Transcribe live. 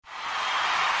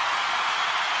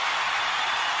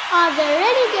Are there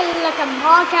any good-looking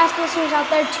podcast listeners out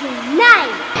there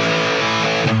tonight?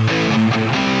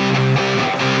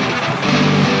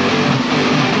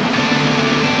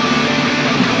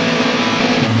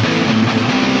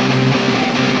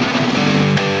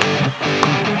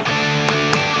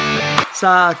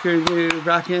 Soccer Noob,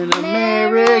 rockin'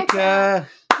 America.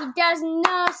 He doesn't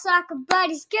know soccer, but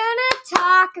he's gonna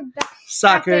talk about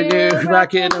Soccer Noob,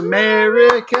 rockin'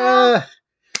 America.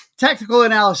 Tactical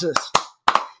analysis.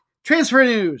 Transfer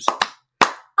news.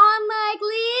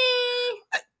 Unlikely.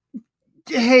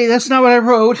 Hey, that's not what I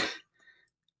wrote.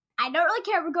 I don't really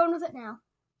care. We're going with it now.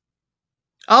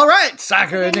 All right,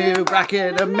 Soccer Noob,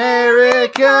 rockin'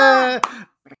 America.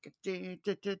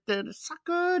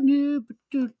 Soccer Noob,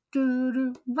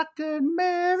 rockin'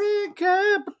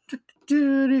 America.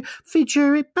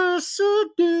 Featuring person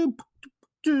noob,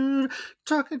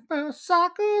 talking about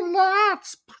soccer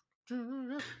lots.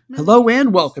 Hello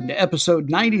and welcome to episode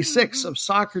 96 of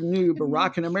Soccer Noob,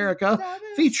 Rockin' America,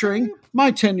 featuring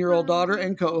my 10-year-old daughter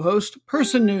and co-host,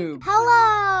 Person Noob.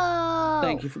 Hello.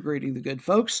 Thank you for greeting the good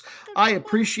folks. I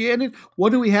appreciate it.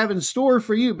 What do we have in store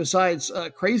for you besides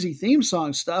crazy theme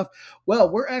song stuff? Well,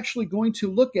 we're actually going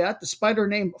to look at, despite our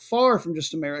name far from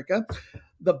just America,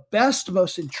 the best,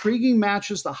 most intriguing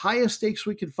matches, the highest stakes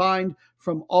we could find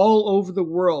from all over the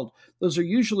world. Those are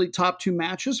usually top two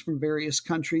matches from various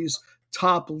countries'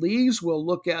 top leagues. We'll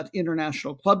look at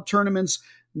international club tournaments,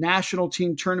 national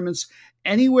team tournaments,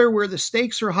 anywhere where the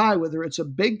stakes are high, whether it's a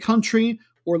big country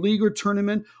or league or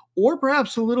tournament, or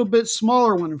perhaps a little bit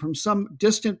smaller one from some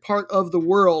distant part of the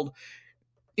world.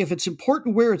 If it's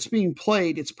important where it's being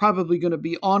played, it's probably going to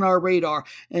be on our radar.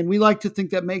 And we like to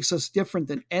think that makes us different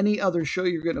than any other show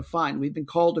you're going to find. We've been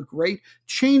called a great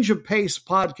change of pace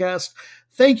podcast.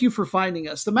 Thank you for finding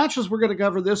us. The matches we're going to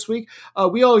cover this week,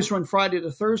 we always run Friday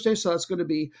to Thursday. So that's going to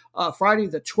be Friday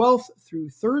the 12th through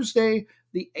Thursday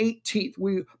the 18th.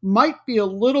 We might be a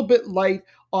little bit light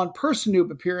on Person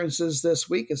Noob appearances this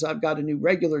week as I've got a new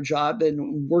regular job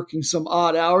and working some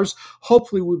odd hours.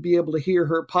 Hopefully we'll be able to hear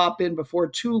her pop in before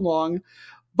too long.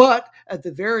 But at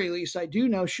the very least, I do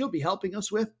know she'll be helping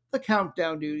us with the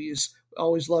countdown duties.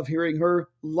 Always love hearing her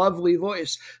lovely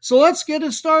voice. So let's get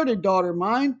it started, daughter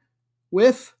mine,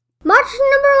 with Match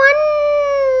number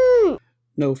 1.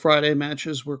 No Friday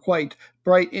matches were quite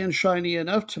bright and shiny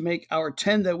enough to make our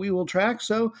 10 that we will track.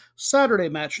 So Saturday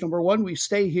match number 1, we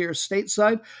stay here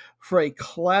stateside for a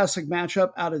classic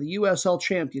matchup out of the USL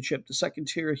Championship, the second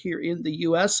tier here in the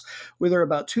U.S., where they're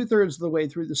about 2/3 of the way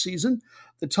through the season.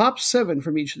 The top 7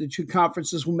 from each of the two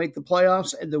conferences will make the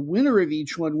playoffs, and the winner of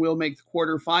each one will make the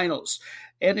quarterfinals.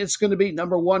 And it's going to be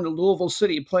number 1, Louisville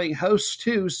City, playing host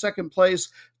to second place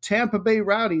Tampa Bay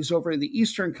Rowdies over in the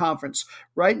Eastern Conference.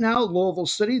 Right now, Louisville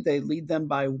City, they lead them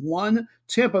by 1.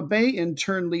 Tampa Bay, in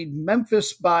turn, lead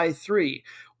Memphis by 3.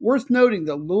 Worth noting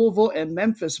that Louisville and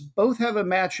Memphis both have a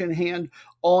match in hand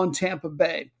on Tampa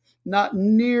Bay. Not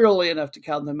nearly enough to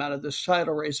count them out of this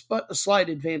title race, but a slight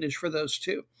advantage for those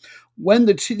two. When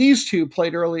these two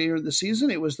played earlier in the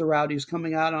season, it was the Rowdies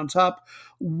coming out on top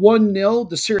 1-0.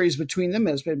 The series between them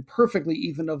has been perfectly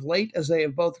even of late as they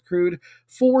have both accrued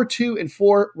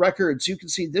 4-2-4 records. You can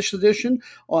see this edition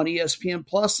on ESPN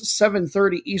Plus,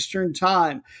 7:30 Eastern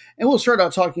Time. And we'll start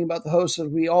out talking about the hosts as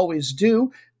we always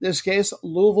do. In this case,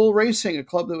 Louisville Racing, a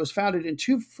club that was founded in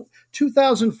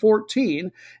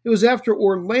 2014. It was after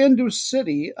Orlando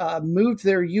City moved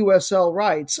their USL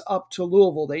rights up to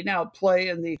Louisville. They now play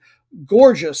in the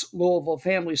gorgeous Louisville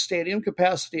Family Stadium,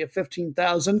 capacity of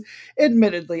 15,000.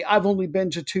 Admittedly, I've only been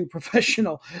to 2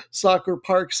 professional soccer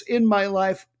parks in my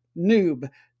life. Noob.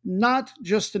 Not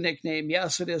just a nickname.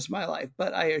 Yes, it is my life,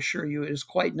 but I assure you it is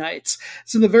quite nice.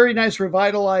 It's in the very nice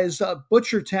revitalized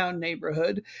Butchertown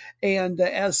neighborhood, and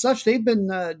as such, they've been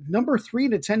number 3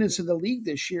 in attendance in the league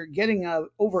this year, getting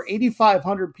over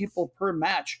 8,500 people per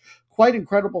match. Quite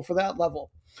incredible for that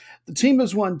level. The team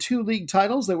has won 2 league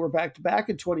titles. They were back-to-back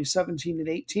in 2017 and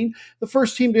 18. The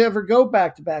first team to ever go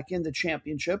back-to-back in the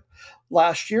championship.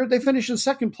 Last year, they finished in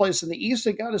second place in the East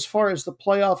and got as far as the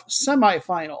playoff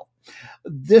semifinal.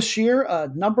 This year,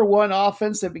 number 1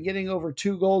 offense, they've been getting over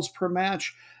 2 goals per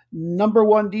match. Number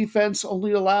 1 defense,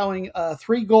 only allowing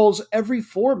 3 goals every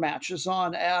 4 matches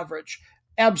on average.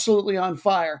 Absolutely on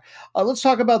fire. Let's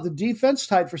talk about the defense.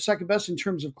 Tied for second best in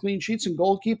terms of clean sheets and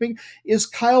goalkeeping is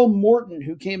Kyle Morton,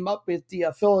 who came up with the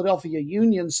Philadelphia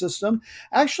Union system.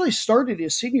 Actually started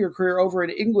his senior career over in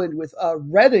England with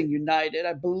Reading United.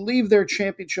 I believe their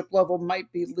championship level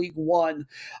might be League One.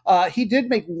 He did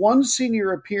make 1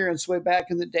 senior appearance way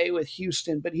back in the day with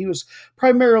Houston, but he was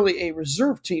primarily a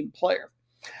reserve team player.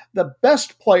 The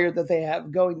best player that they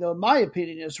have going, though, in my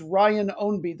opinion, is Ryan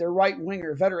Ownby, their right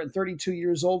winger, veteran, 32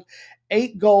 years old,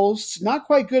 8 goals, not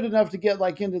quite good enough to get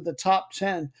into the top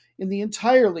 10 in the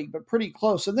entire league, but pretty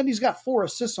close. And then he's got 4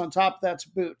 assists on top of that to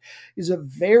boot. He's a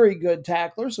very good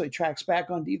tackler, so he tracks back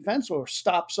on defense or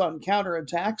stops on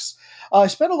counterattacks. I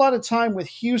spent a lot of time with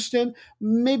Houston,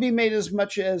 maybe made as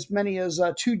many as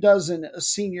 24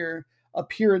 senior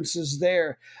appearances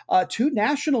there. 2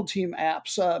 national team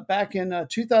apps back in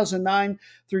 2009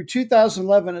 through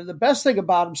 2011. And the best thing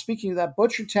about them, speaking of that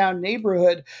Butchertown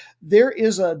neighborhood, there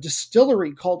is a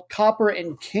distillery called Copper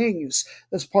and Kings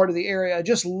that's part of the area. I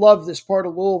just love this part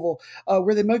of Louisville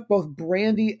where they make both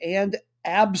brandy and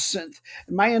absinthe.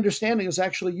 And my understanding is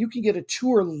actually you can get a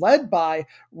tour led by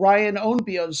Ryan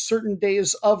Ownby on certain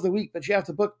days of the week, but you have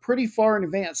to book pretty far in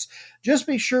advance. Just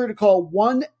be sure to call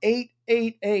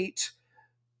 1-888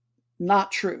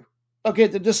 not true. Okay,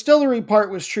 the distillery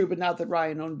part was true, but not that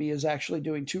Ryan Ownby is actually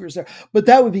doing tours there. But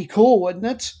that would be cool, wouldn't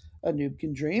it? A noob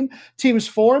can dream. Teams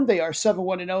formed. They are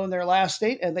 7-1-0 in their last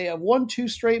 8, and they have won 2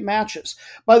 straight matches.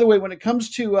 By the way, when it comes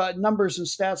to numbers and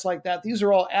stats like that, these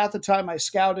are all at the time I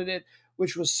scouted it,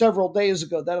 which was several days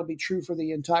ago. That'll be true for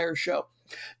the entire show.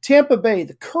 Tampa Bay,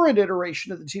 the current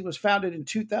iteration of the team, was founded in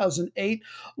 2008.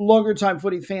 Longer-time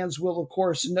footy fans will, of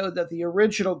course, know that the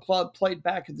original club played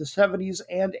back in the 70s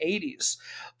and 80s.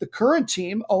 The current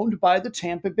team, owned by the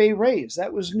Tampa Bay Rays.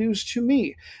 That was news to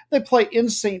me. They play in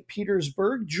St.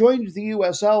 Petersburg, joined the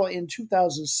USL in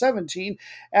 2017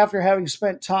 after having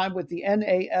spent time with the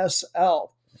NASL.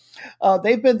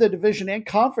 They've been the division and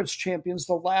conference champions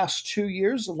the last 2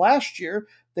 years. Last year,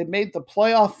 they made the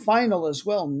playoff final as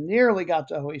well, nearly got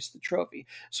to hoist the trophy.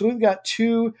 So we've got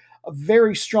 2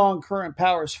 very strong current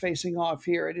powers facing off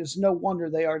here. It is no wonder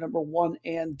they are number 1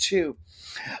 and 2.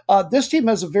 This team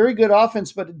has a very good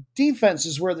offense, but defense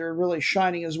is where they're really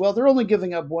shining as well. They're only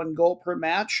giving up 1 goal per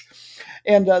match,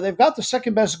 and they've got the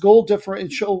second best goal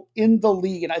differential in the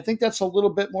league, and I think that's a little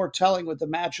bit more telling with the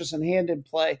matches in hand in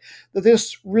play, that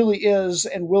this really is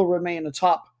and will remain a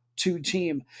top 2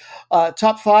 team.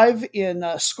 Top 5 in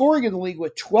scoring in the league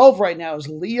with 12 right now is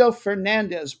Leo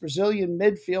Fernandez, Brazilian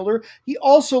midfielder. He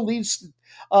also leads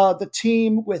the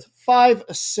team with 5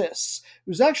 assists.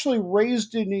 He was actually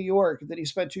raised in New York, that he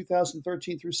spent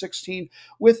 2013 through 16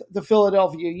 with the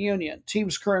Philadelphia Union.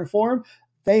 Team's current form,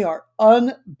 they are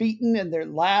unbeaten in their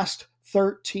last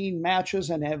 13 matches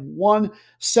and have won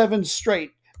 7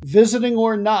 straight. Visiting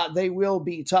or not, they will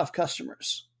be tough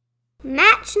customers.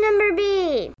 Match number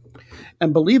B.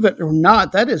 And believe it or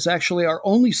not, that is actually our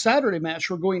only Saturday match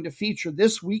we're going to feature.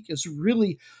 This week is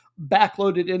really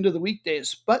backloaded into the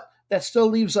weekdays, but that still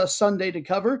leaves us Sunday to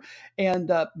cover.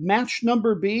 And match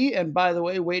number B, and by the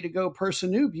way to go,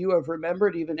 person noob, you have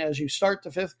remembered, even as you start the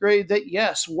 5th grade, that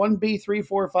yes, 1B, 3,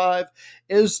 4, 5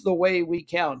 is the way we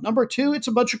count. Number 2, it's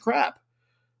a bunch of crap.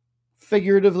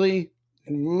 Figuratively,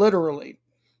 literally.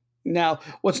 Now,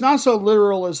 what's not so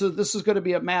literal is that this is going to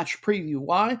be a match preview.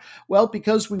 Why? Well,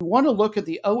 because we want to look at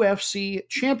the OFC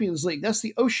Champions League. That's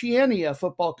the Oceania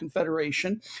Football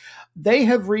Confederation. They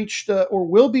have reached or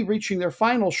will be reaching their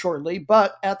final shortly,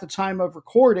 but at the time of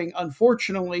recording,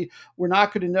 unfortunately, we're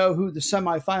not going to know who the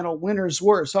semifinal winners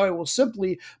were. So I will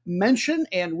simply mention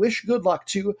and wish good luck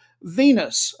to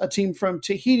Venus, a team from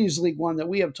Tahiti's League One that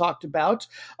we have talked about.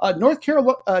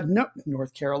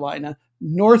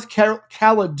 North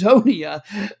Caledonia,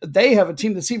 they have a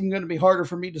team that's even going to be harder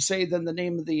for me to say than the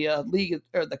name of the league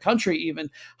or the country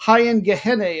even. Hyan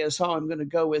Gehene is how I'm going to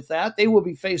go with that. They will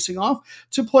be facing off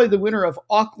to play the winner of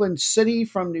Auckland City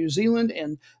from New Zealand,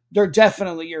 and they're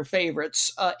definitely your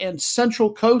favorites. And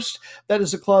Central Coast, that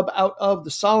is a club out of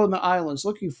the Solomon Islands.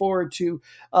 Looking forward to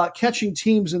catching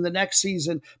teams in the next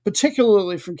season,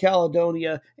 particularly from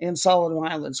Caledonia and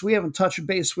Solomon Islands. We haven't touched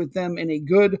base with them in a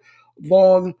good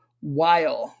long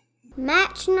while.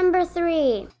 Match number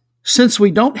 3. Since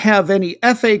we don't have any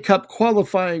FA Cup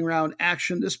qualifying round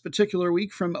action this particular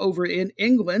week from over in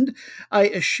England, I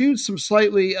eschewed some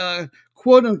slightly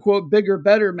quote-unquote bigger,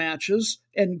 better matches,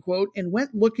 end quote, and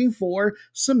went looking for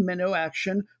some minnow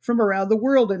action from around the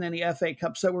world in any FA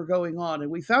Cups that were going on.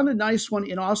 And we found a nice one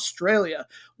in Australia,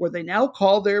 where they now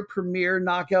call their premier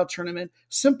knockout tournament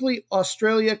simply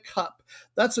Australia Cup.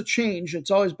 That's a change.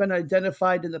 It's always been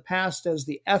identified in the past as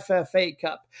the FFA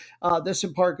Cup. This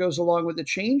in part goes along with the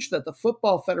change that the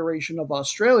Football Federation of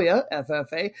Australia,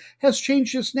 FFA, has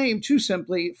changed its name to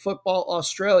simply Football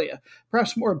Australia.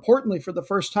 Perhaps more importantly, for the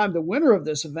first time, the winner of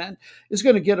this event is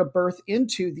going to get a berth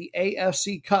into the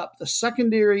AFC Cup, the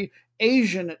secondary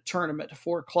Asian tournament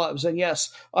for clubs. And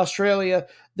yes, Australia,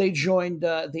 they joined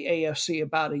the AFC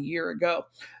about a year ago.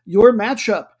 Your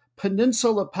matchup,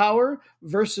 Peninsula Power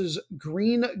versus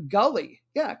Green Gully.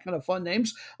 Yeah, kind of fun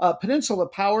names. Peninsula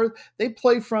Power, they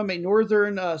play from a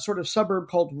northern sort of suburb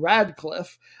called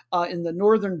Radcliffe in the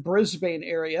northern Brisbane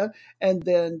area. And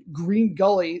then Green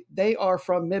Gully, they are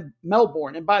from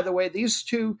Melbourne. And by the way, these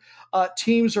two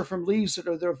teams are from leagues that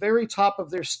are the very top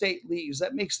of their state leagues.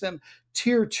 That makes them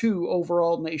Tier 2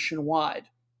 overall nationwide.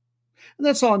 And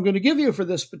that's all I'm going to give you for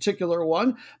this particular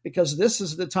one, because this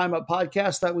is the time of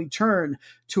podcast that we turn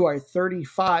to our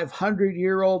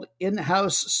 3,500-year-old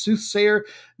in-house soothsayer,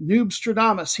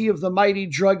 Noobstradamus, he of the mighty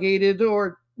drug-aided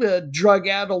or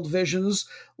drug-addled visions.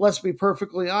 Let's be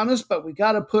perfectly honest, but we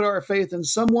got to put our faith in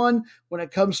someone when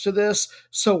it comes to this.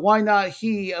 So why not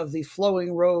he of the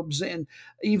flowing robes and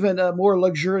even more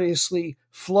luxuriously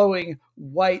flowing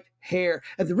white hair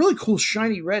and the really cool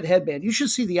shiny red headband? You should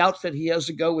see the outfit he has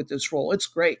to go with this role. It's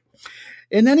great.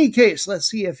 In any case, let's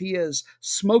see if he is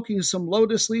smoking some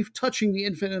lotus leaf, touching the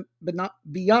infinite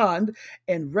beyond,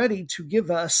 and ready to give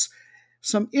us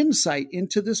some insight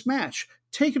into this match.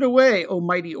 Take it away, O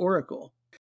mighty Oracle.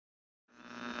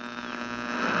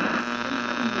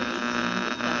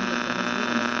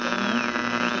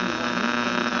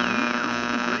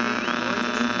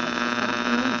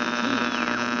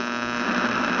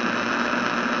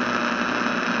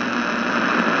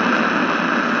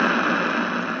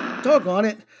 Doggone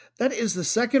it. That is the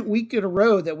second week in a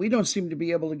row that we don't seem to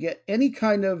be able to get any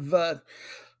kind of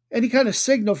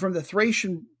signal from the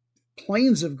Thracian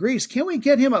plains of Greece. Can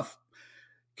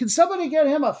somebody get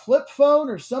him a flip phone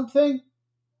or something?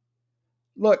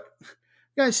 Look,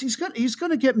 guys, he's going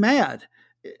to get mad.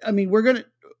 I mean,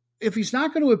 if he's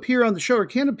not going to appear on the show or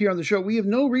can't appear on the show, we have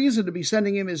no reason to be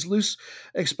sending him his loose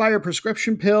expired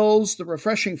prescription pills, the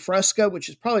refreshing Fresca, which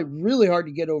is probably really hard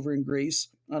to get over in Greece.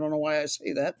 I don't know why I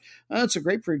say that. It's a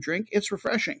grapefruit drink. It's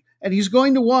refreshing, and he's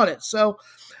going to want it. So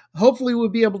hopefully we'll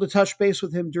be able to touch base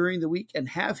with him during the week and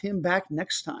have him back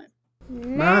next time.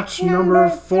 Match number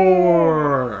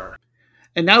 4.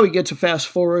 And now we get to fast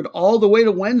forward all the way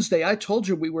to Wednesday. I told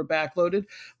you we were backloaded.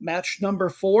 Match number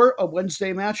 4, a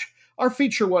Wednesday match. Our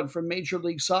feature one from Major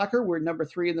League Soccer, where number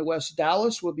 3 in the West,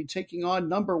 Dallas, will be taking on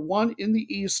number 1 in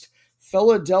the East,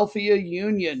 Philadelphia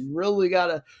Union. Really got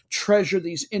to treasure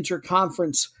these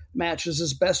interconference matches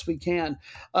as best we can.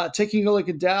 Taking a look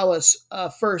at Dallas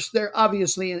first, they're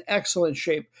obviously in excellent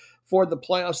shape for the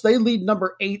playoffs. They lead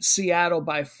number 8 Seattle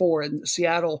by 4. And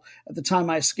Seattle, at the time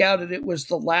I scouted it, was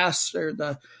the last or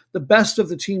the best of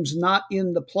the teams not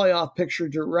in the playoff picture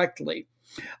directly.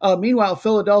 Meanwhile,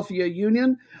 Philadelphia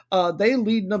Union, they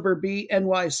lead number B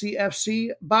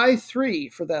NYCFC by 3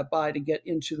 for that bye to get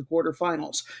into the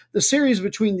quarterfinals. The series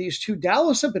between these two,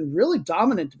 Dallas have been really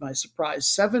dominant to my surprise,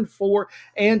 7-4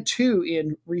 and 2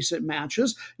 in recent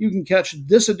matches. You can catch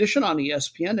this edition on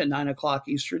ESPN at 9 o'clock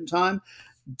Eastern Time.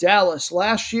 Dallas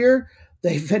last year,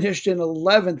 they finished in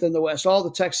 11th in the West. All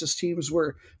the Texas teams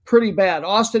were pretty bad.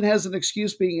 Austin has an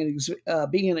excuse being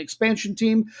an expansion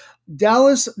team.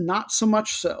 Dallas, not so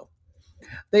much so.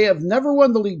 They have never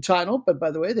won the league title, but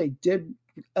by the way, they did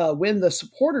win the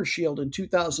Supporter Shield in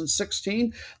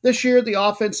 2016. This year, the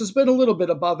offense has been a little bit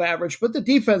above average, but the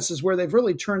defense is where they've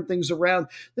really turned things around.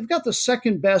 They've got the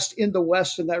second best in the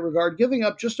West in that regard, giving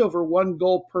up just over 1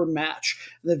 goal per match.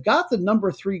 They've got the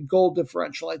number 3 goal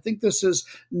differential. I think this is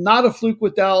not a fluke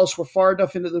with Dallas. We're far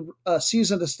enough into the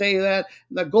season to stay that.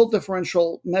 The goal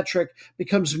differential metric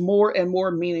becomes more and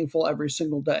more meaningful every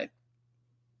single day.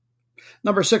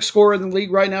 Number 6 scorer in the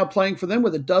league right now playing for them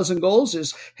with 12 goals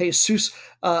is Jesus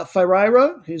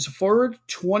Ferreira. He's a forward,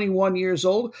 21 years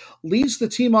old. Leads the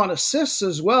team on assists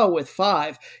as well with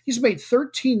 5. He's made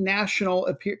 13 national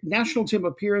team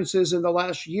appearances in the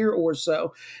last year or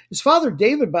so. His father,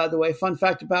 David, by the way, fun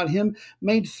fact about him,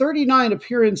 made 39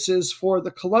 appearances for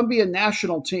the Colombian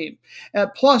national team.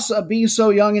 Plus, being so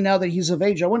young and now that he's of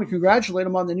age, I want to congratulate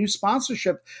him on the new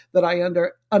sponsorship that I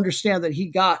understand that he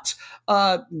got.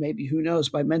 Maybe, who knows,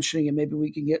 by mentioning it, maybe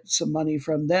we can get some money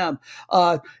from them.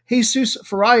 Jesus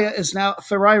Ferreira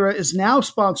is now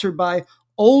sponsored by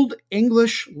Old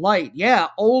English Light. Yeah,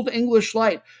 Old English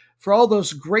Light. For all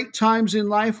those great times in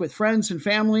life with friends and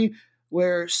family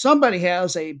where somebody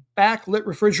has a backlit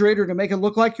refrigerator to make it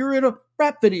look like you're in a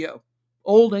rap video.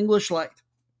 Old English Light.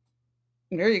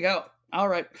 There you go. All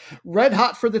right. Red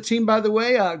hot for the team, by the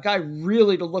way. A guy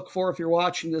really to look for if you're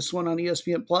watching this one on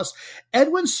ESPN Plus.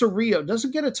 Edwin Cerrillo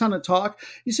doesn't get a ton of talk.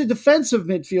 He's a defensive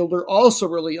midfielder, also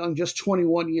really young, just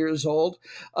 21 years old.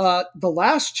 The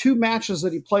last two matches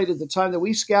that he played at the time that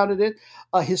we scouted it,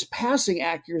 his passing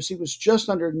accuracy was just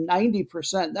under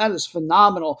 90%. That is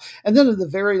phenomenal. And then in the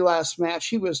very last match,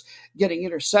 he was getting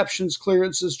interceptions,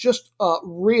 clearances, just a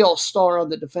real star on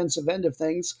the defensive end of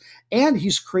things. And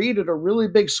he's created a really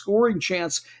big scoring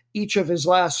chance each of his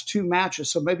last two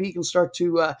matches. So maybe he can start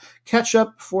to catch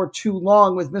up before too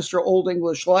long with Mr. Old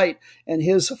English Light and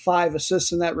his 5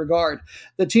 assists in that regard.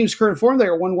 The team's current form, they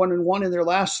are 1-1-1 in their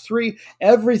last 3.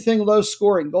 Everything low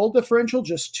scoring. Goal differential,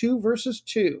 just 2 versus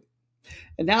 2.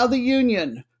 And now the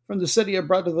Union from the city of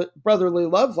brotherly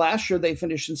love. Last year, they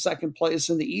finished in second place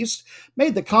in the East,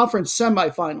 made the conference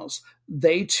semifinals.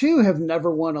 They, too, have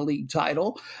never won a league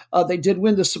title. They did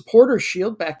win the Supporter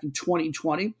Shield back in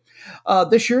 2020.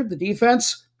 This year, the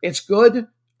defense, it's good.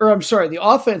 The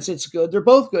offense, it's good. They're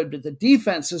both good, but the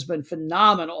defense has been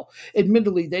phenomenal.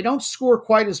 Admittedly, they don't score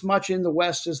quite as much in the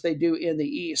West as they do in the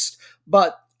East,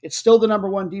 but it's still the number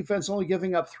one defense, only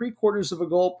giving up 3/4 of a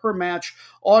goal per match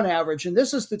on average. And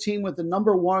this is the team with the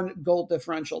number one goal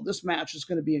differential. This match is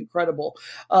going to be incredible.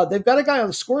 They've got a guy on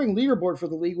the scoring leaderboard for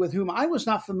the league with whom I was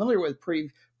not familiar with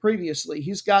previously.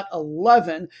 He's got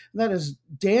 11, and that is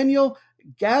Daniel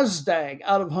Gazdag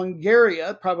out of Hungary.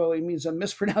 Probably means I'm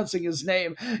mispronouncing his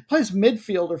name. He plays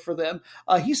midfielder for them.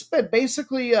 He spent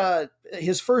basically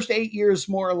his first 8 years,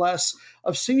 more or less,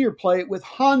 of senior play with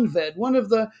Honvéd, one of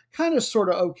the kind of sort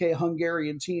of okay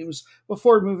Hungarian teams,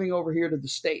 before moving over here to the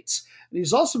States. And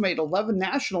he's also made 11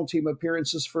 national team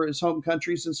appearances for his home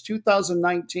country since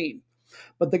 2019.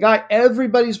 But the guy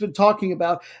everybody's been talking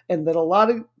about, and that a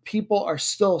lot of people are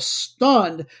still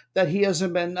stunned that he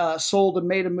hasn't been sold and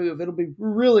made a move. It'll be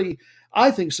really, I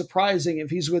think, surprising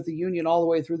if he's with the Union all the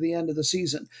way through the end of the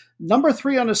season. Number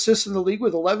 3 on assists in the league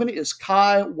with 11 is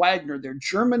Kai Wagner, their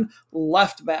German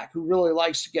left back who really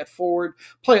likes to get forward,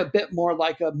 play a bit more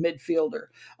like a midfielder.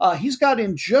 He's got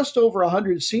in just over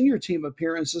 100 senior team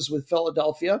appearances with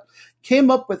Philadelphia,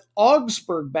 came up with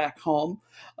Augsburg back home.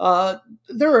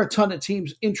 There are a ton of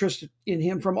teams interested in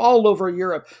him from all over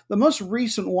Europe. The most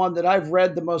recent one that I've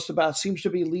read the most about seems to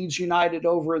be Leeds United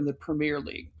over in the Premier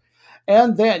League.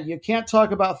 And then you can't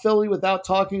talk about Philly without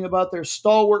talking about their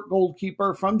stalwart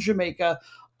goalkeeper from Jamaica,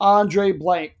 Andre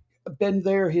Blank. Been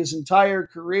there his entire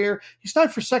career. He's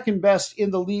tied for second best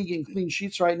in the league in clean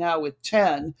sheets right now with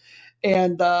 10.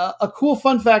 And a cool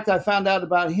fun fact I found out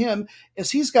about him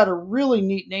is he's got a really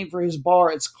neat name for his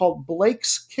bar. It's called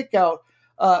Blake's Kickout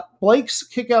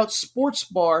Sports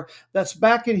Bar. That's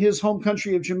back in his home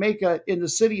country of Jamaica in the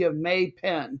city of May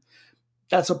Pen.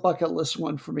 That's a bucket list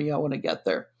one for me. I want to get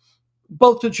there.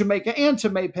 Both to Jamaica and to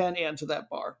May Pen and to that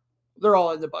bar. They're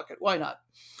all in the bucket. Why not?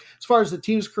 As far as the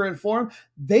team's current form,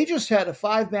 they just had a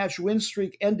 5-match win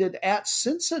streak ended at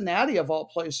Cincinnati, of all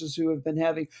places, who have been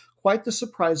having quite the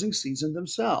surprising season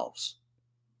themselves.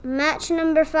 Match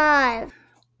number 5.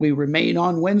 We remain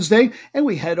on Wednesday, and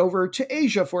we head over to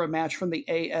Asia for a match from the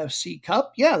AFC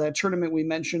Cup. Yeah, that tournament we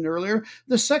mentioned earlier,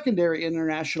 the secondary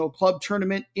international club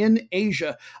tournament in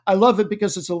Asia. I love it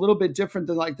because it's a little bit different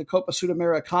than like the Copa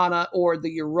Sudamericana or the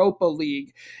Europa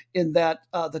League, in that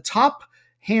the top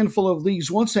handful of leagues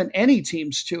won't send any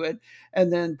teams to it,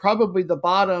 and then probably the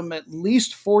bottom, at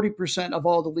least 40% of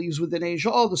all the leagues within Asia,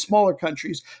 all the smaller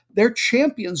countries, their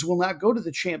champions will not go to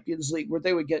the Champions League, where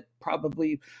they would get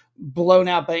probably blown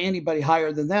out by anybody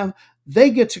higher than them. They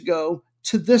get to go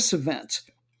to this event.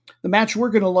 The match we're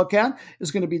going to look at is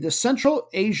going to be the Central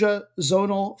Asia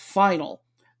Zonal Final.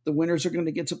 The winners are going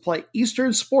to get to play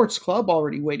Eastern Sports Club,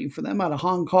 already waiting for them out of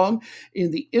Hong Kong, in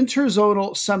the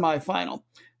Interzonal Semifinal.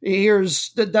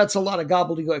 That's a lot of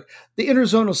gobbledygook. The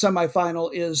interzonal semifinal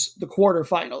is the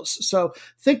quarterfinals. So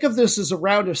think of this as a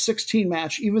round of 16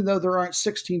 match, even though there aren't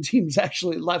 16 teams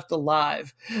actually left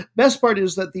alive. Best part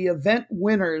is that the event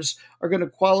winners are going to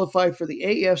qualify for the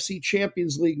AFC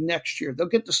Champions League next year. They'll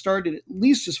get to start at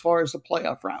least as far as the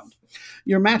playoff round.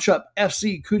 Your matchup,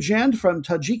 FC Kujand from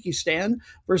Tajikistan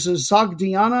versus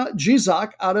Zagdiana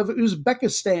Jizak out of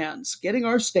Uzbekistan. Getting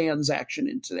our stands action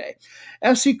in today.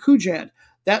 FC Kujand,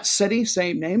 that city,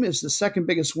 same name, is the second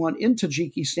biggest one in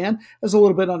Tajikistan, has a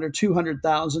little bit under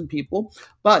 200,000 people,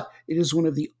 but it is one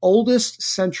of the oldest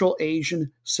Central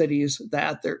Asian cities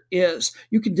that there is.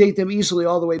 You can date them easily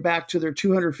all the way back to their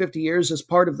 250 years as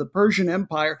part of the Persian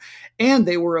Empire, and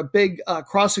they were a big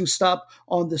crossing stop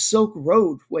on the Silk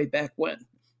Road way back when.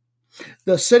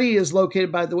 The city is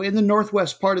located, by the way, in the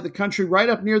northwest part of the country, right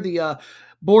up near the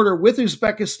border with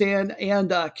Uzbekistan and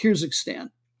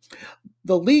Kyrgyzstan.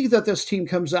 The league that this team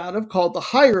comes out of, called the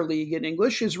Higher League in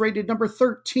English, is rated number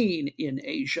 13 in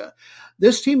Asia.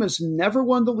 This team has never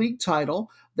won the league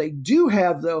title. They do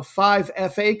have, though, 5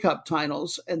 FA Cup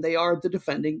titles, and they are the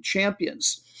defending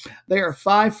champions. They are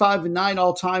 5-5-9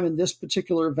 all time in this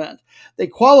particular event. They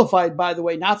qualified, by the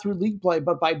way, not through league play,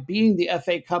 but by being the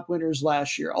FA Cup winners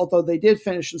last year, although they did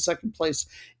finish in second place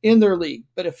in their league.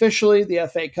 But officially, the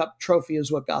FA Cup trophy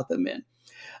is what got them in.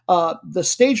 The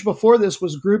stage before this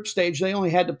was group stage. They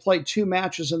only had to play 2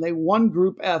 matches, and they won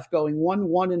Group F, going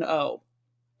 1-1-0.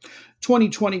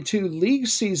 2022 league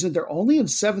season, they're only in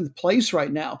 7th place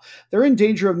right now. They're in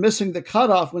danger of missing the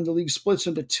cutoff when the league splits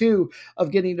into 2,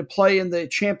 of getting to play in the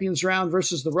Champions round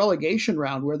versus the relegation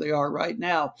round where they are right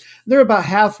now. They're about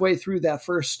halfway through that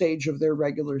first stage of their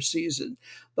regular season.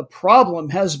 The problem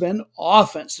has been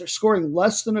offense. They're scoring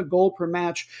less than a goal per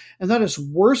match, and that is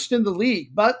worst in the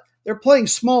league. But they're playing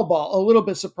small ball, a little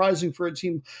bit surprising for a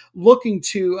team looking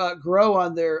to grow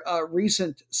on their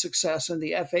recent success in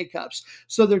the FA Cups.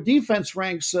 So their defense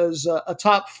ranks as a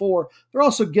top 4. They're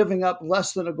also giving up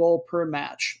less than a goal per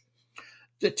match.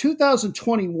 The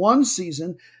 2021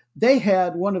 season, they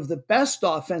had one of the best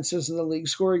offenses in the league,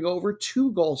 scoring over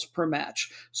 2 goals per match.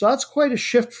 So that's quite a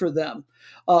shift for them.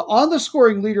 On the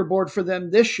scoring leaderboard for them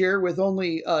this year, with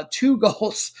only 2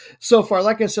 goals so far,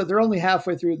 like I said, they're only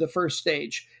halfway through the first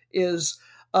stage, is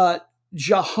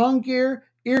Jahangir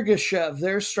Irgashev,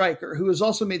 their striker, who has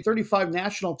also made 35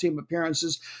 national team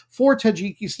appearances for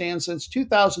Tajikistan since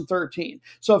 2013.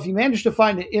 So if you manage to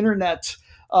find an internet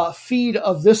feed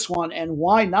of this one, and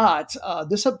why not,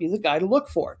 this would be the guy to look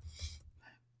for.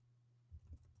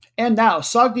 And now,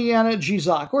 Sogdiana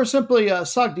Jizak, or simply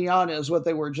Sogdiana is what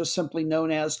they were just simply known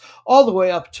as all the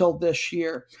way up till this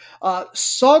year.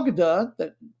 Sogda,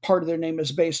 that part of their name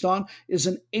is based on, is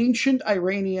an ancient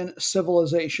Iranian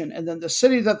civilization. And then the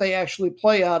city that they actually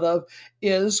play out of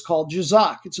is called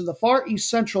Jizak. It's in the far east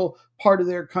central part of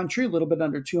their country, a little bit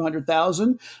under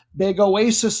 200,000. Big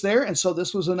oasis there. And so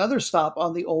this was another stop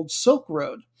on the old Silk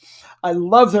Road. I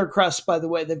love their crest, by the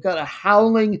way. They've got a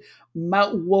howling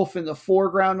mountain wolf in the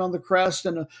foreground on the crest,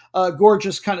 and a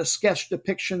gorgeous kind of sketch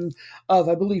depiction of,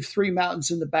 I believe, 3 mountains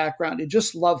in the background. It's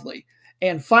just lovely.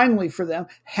 And finally for them,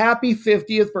 happy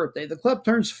 50th birthday. The club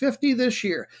turns 50 this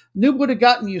year. Knew would have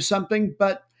gotten you something,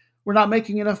 but we're not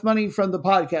making enough money from the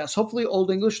podcast. Hopefully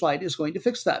Old English Light is going to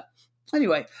fix that.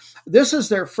 Anyway, this is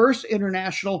their first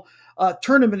international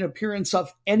tournament appearance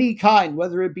of any kind,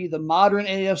 whether it be the modern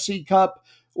AFC Cup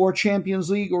or Champions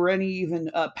League or any even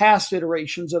past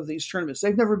iterations of these tournaments.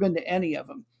 They've never been to any of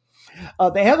them.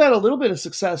 They have had a little bit of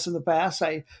success in the past.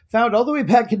 I found all the way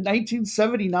back in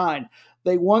 1979,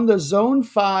 they won the Zone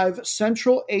 5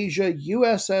 Central Asia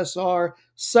USSR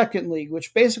Second League,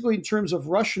 which basically in terms of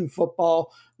Russian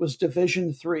football was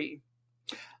Division 3.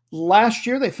 Last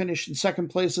year, they finished in second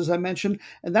place, as I mentioned,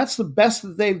 and that's the best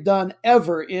that they've done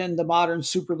ever in the modern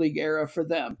Super League era for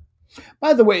them.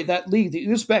 By the way, that league, the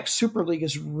Uzbek Super League,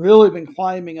 has really been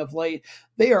climbing of late.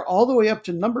 They are all the way up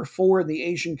to number 4 in the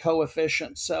Asian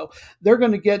coefficient. So they're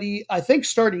going to get, I think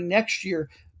starting next year,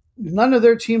 none of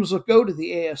their teams will go to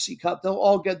the AFC Cup.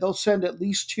 They'll send at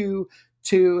least 2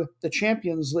 to the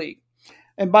Champions League.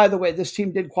 And by the way, this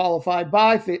team did qualify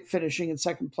by finishing in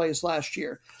second place last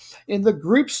year. In the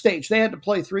group stage, they had to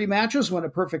play 3 matches, won a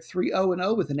perfect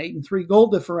 3-0-0 with an 8-3 goal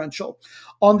differential.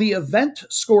 On the event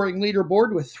scoring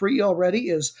leaderboard with 3 already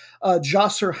is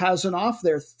Jasser Hazanov,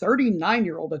 their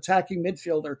 39-year-old attacking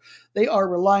midfielder. They are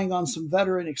relying on some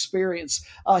veteran experience.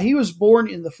 He was born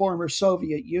in the former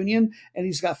Soviet Union, and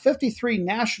he's got 53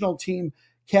 national team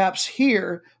caps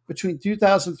here between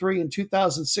 2003 and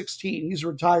 2016. He's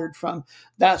retired from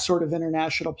that sort of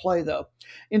international play, though.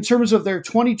 In terms of their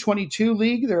 2022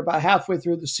 league, they're about halfway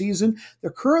through the season.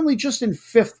 They're currently just in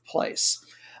 5th place.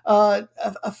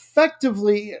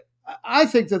 Effectively, I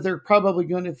think that they're probably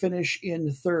going to finish in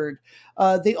 3rd.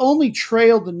 They only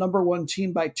trailed the number 1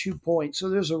 team by 2 points, so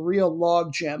there's a real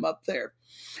log jam up there.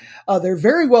 They're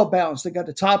very well balanced. They got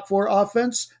the top 4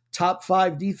 offense, top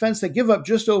 5 defense. They give up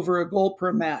just over a goal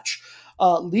per match.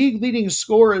 League leading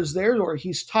scorer is there, or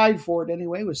he's tied for it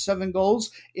anyway, with 7 goals,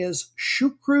 is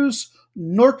Shukruz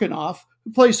Norkanov,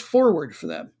 who plays forward for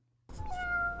them.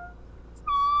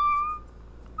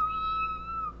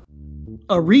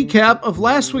 A recap of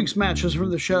last week's matches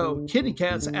from the show. Kitty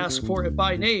Cats ask for it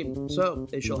by name, so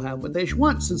they shall have what they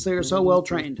want since they are so well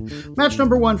trained. Match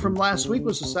number 1 from last week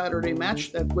was a Saturday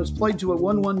match that was played to a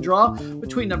 1-1 draw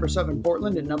between number 7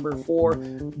 Portland and number 4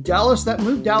 Dallas. That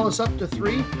moved Dallas up to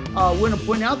 3. I want to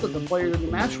point out that the player in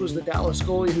the match was the Dallas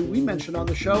goalie who we mentioned on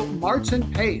the show,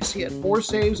 Martin Pace. He had 4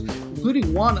 saves,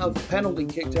 including one of the penalty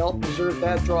kick to help preserve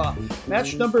that draw.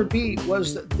 Match number B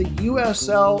was the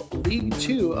USL League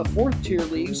 2, a 4th tier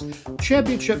league's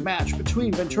championship match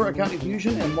between Ventura County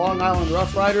Fusion and Long Island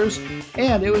Rough Riders,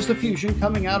 and it was the Fusion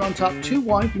coming out on top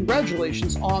 2-1.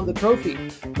 Congratulations on the trophy.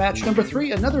 Match number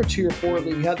 3, another Tier 4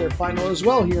 league, had their final as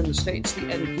well here in the States, the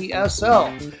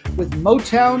NPSL, with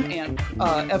Motown and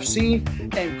FC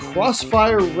and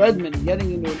Crossfire Redmond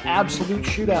getting into an absolute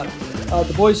shootout.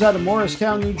 The boys out of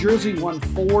Morristown, New Jersey won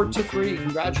 4-3.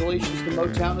 Congratulations to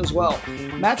Motown as well.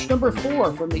 Match number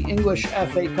 4 from the English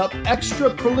FA Cup extra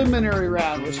preliminary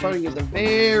round. We're starting at the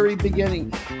very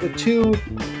beginning with 2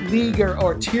 League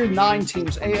or Tier 9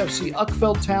 teams, AFC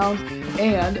Uckfield Town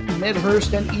and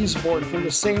Midhurst and Eastbourne from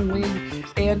the same league,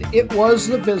 and it was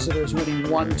the visitors winning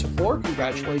 1-4.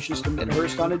 Congratulations to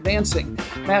Midhurst on advancing.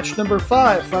 Match number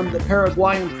 5 from the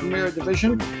Paraguayan Primera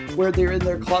Division, where they're in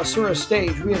their Clausura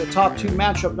stage. We had a top 2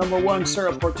 matchup. Number 1,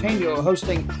 Cerro Porteño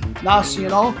hosting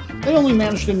Nacional. They only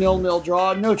managed a 0-0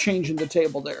 draw, no change in the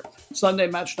table there. Sunday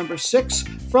match number 6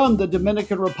 from the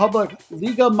Dominican Republic,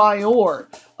 Liga Mayor.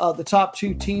 The top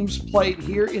 2 teams played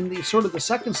here in the sort of the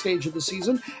second stage of the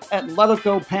season.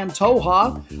 Atletico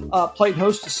Pantoja played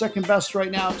host to second best right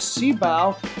now,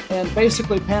 Cibao, and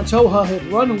basically Pantoja had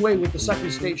run away with the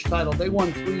second stage title. They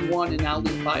won 3-1 and now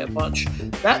lead by a bunch.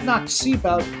 That knocked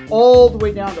Cibao all the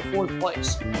way down to 4th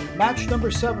place. Match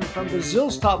number 7 from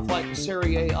Brazil's top flight to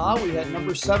Serie A. We had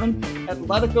number 7,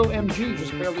 Atletico MG,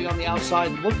 just barely on the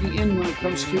outside, looking in when it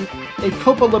comes to a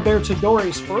Copa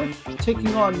Libertadores berth,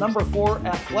 taking on number 4,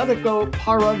 Atletico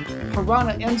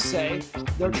Paranaense.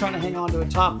 They're trying to hang on to a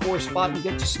top 4 spot and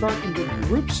get to start in the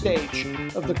group stage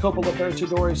of the Copa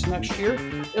Libertadores next year.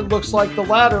 It looks like the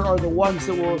latter are the ones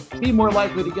that will be more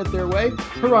likely to get their way.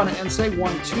 Paranaense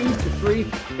won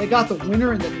 2-3. They got the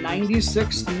winner in the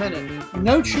 96th minute.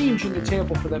 No change in the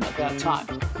table for them at that time.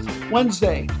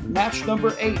 Wednesday, match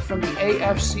number 8 from the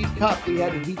AFC Cup. We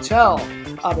had Vitel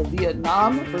out of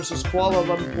Vietnam versus Kuala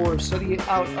Lumpur City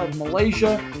out of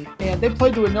Malaysia, and they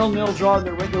played to a 0-0 draw in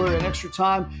their regular and extra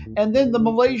time. And then the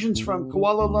Malaysians from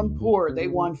Kuala Lumpur, they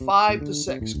won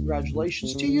 5-6.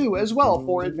 Congratulations to you as well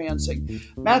for advancing.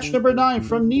 Match number 9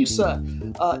 from Nisa,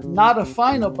 not a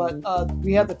final, but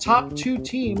we had the top 2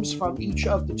 teams from each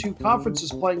of the 2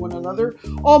 conferences playing one another.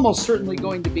 Almost certainly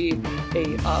going to be a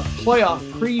playoff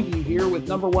preview here with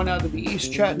number 1 out of the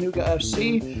East, Chattanooga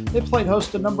FC. They played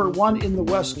host to number 1 in the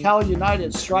West, Cal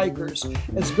United Strikers.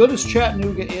 As good as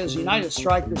Chattanooga is, United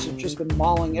Strikers have just been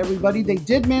mauling everybody. They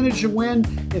did manage to win,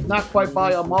 if not quite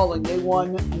by a mauling. They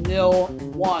won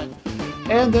 0-1.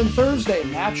 And then Thursday,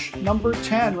 match number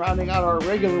 10, rounding out our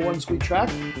regular ones we track,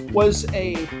 was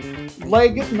a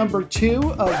leg number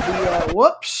 2 of the,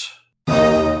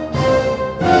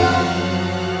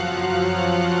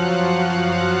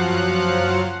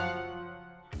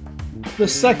 the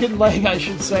second leg, I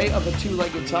should say, of a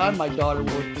 2-legged tie. My daughter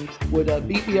would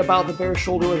beat me about the bare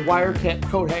shoulder with wire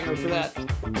coat hanger for that.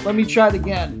 Let me try it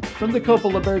again. From the Copa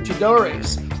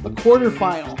Libertadores, the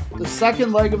quarterfinal, the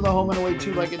second leg of the home and away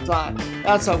 2-legged tie.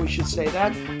 That's how we should say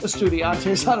that.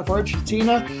 Estudiantes out of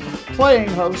Argentina playing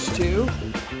host to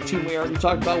team we already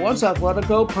talked about once,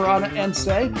 Atletico Paranaense.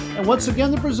 And once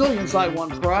again, the Brazilian side won.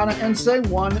 Paranaense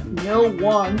won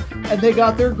 0-1, and they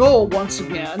got their goal once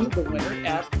again, the winner,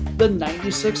 at the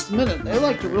 96th minute. They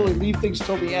like to really leave things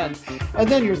till the end. And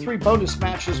then your 3 bonus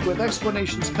matches with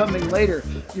explanations coming later.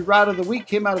 Your route of the week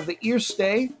came out of the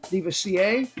Eerste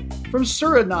Divisie from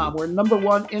Suriname, where number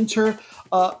 1 Inter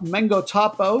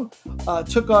Mengotapo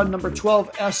took on number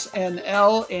 12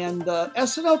 SNL, and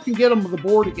SNL can get them to the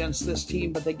board against this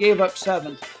team, but they gave up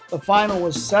 7. The final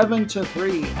was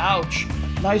 7-3. Ouch.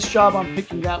 Nice job on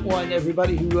picking that one,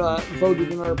 everybody who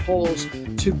voted in our polls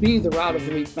to be the route of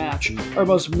the week match. Our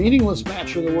most meaningless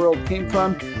match of the world came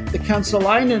from the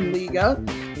Kansalainen Liga.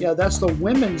 Yeah, that's the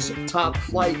women's top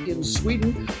flight in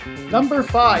Sweden. Number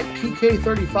 5,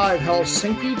 PK35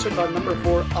 Helsinki took on number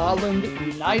 4 Åland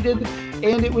United,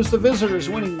 and it was the visitors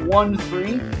winning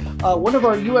 1-3. One of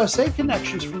our USA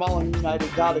connections from Holland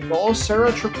United got a goal,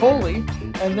 Sarah Tripoli.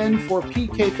 And then for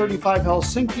PK35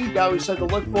 Helsinki, guy we said to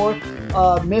look for,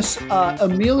 Miss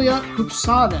Emilia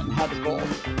Kupsanen had a goal.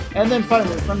 And then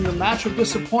finally, from your match of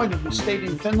disappointed, who stayed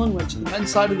in Finland, went to the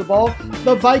men's side of the ball,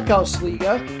 the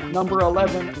Veikkausliiga. Number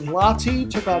 11, Lahti,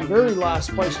 took on very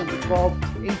last place, number 12,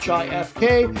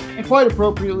 HIFK. And quite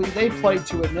appropriately, they played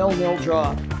to a 0-0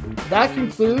 draw. That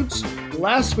concludes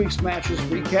last week's matches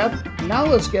recap. Now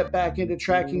let's get back into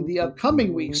tracking the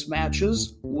upcoming week's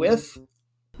matches with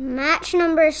match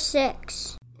number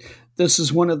 6. This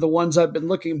is one of the ones I've been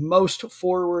looking most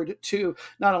forward to,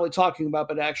 not only talking about,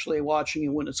 but actually watching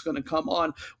and when it's going to come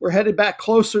on. We're headed back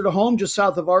closer to home, just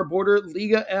south of our border.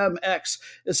 Liga MX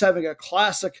is having a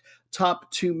classic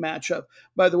top 2 matchup.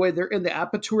 By the way, they're in the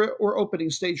apertura or opening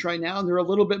stage right now, and they're a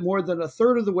little bit more than a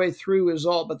third of the way through is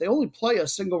all, but they only play a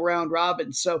single round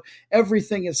robin. So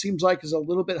everything, it seems like, is a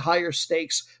little bit higher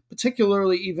stakes,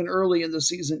 particularly even early in the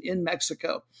season in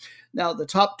Mexico. Now, the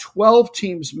top 12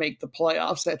 teams make the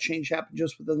playoffs. That change happened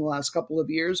just within the last couple of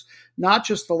years, not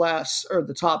just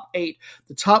the top 8.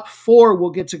 The top 4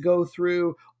 will get to go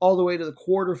through all the way to the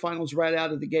quarterfinals right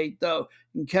out of the gate, though.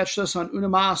 You can catch this on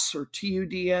Unimas or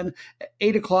TUDN at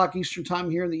 8 o'clock Eastern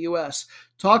Time here in the U.S.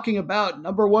 Talking about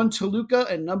number 1, Toluca,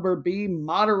 and number B,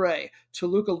 Monterrey.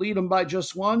 Toluca lead them by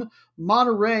just 1.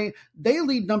 Monterrey, they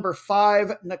lead number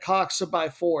 5, Necaxa, by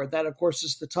 4. That, of course,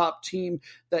 is the top team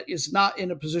that is not in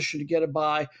a position to get a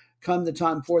bye come the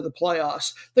time for the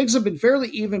playoffs. Things have been fairly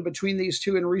even between these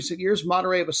two in recent years.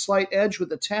 Monterrey have a slight edge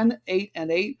with a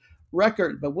 10-8-8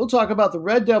 record. But we'll talk about the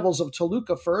Red Devils of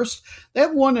Toluca first. They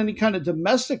haven't won any kind of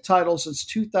domestic title since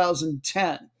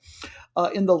 2010.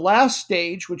 In the last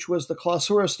stage, which was the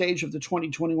Clausura stage of the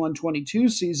 2021-22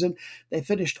 season, they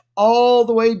finished all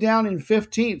the way down in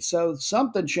 15th, so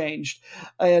something changed.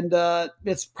 And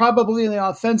it's probably in the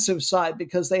offensive side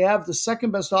because they have the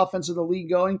second best offense in the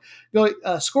league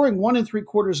scoring 1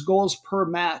 3/4 goals per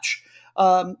match.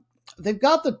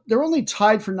 They're only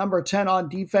tied for number 10 on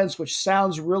defense, which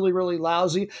sounds really, really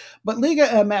lousy. But Liga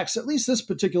MX, at least this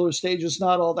particular stage, is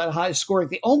not all that high scoring.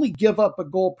 They only give up a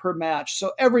goal per match.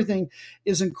 So everything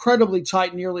is incredibly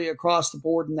tight nearly across the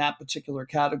board in that particular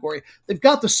category. They've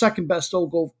got the second best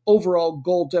overall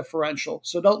goal differential.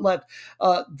 So don't let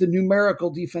the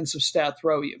numerical defensive stat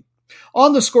throw you.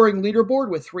 On the scoring leaderboard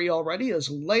with 3 already is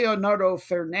Leonardo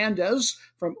Fernandez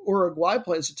from Uruguay,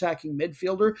 plays attacking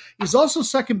midfielder. He's also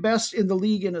second best in the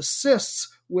league in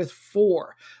assists with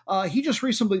 4. He just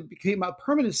recently became a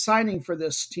permanent signing for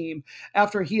this team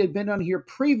after he had been on here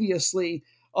previously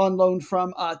on loan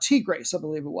from Tigres, I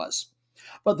believe it was.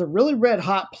 But the really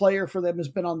red-hot player for them has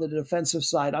been on the defensive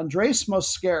side, Andres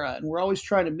Mosquera, and we're always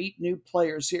trying to meet new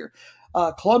players here.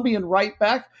 Colombian right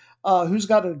back, who's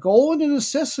got a goal and an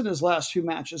assist in his last 2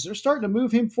 matches. They're starting to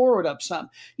move him forward up some.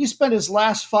 He spent his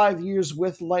last 5 years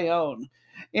with León.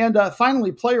 And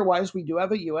finally, player-wise, we do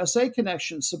have a USA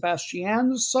connection.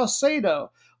 Sebastián Saucedo,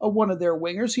 one of their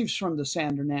wingers. He's from the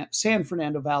San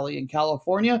Fernando Valley in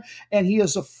California, and he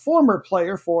is a former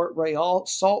player for Real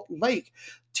Salt Lake.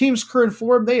 Team's current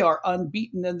form, they are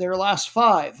unbeaten in their last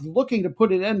 5. Looking to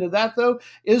put an end to that, though,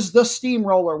 is the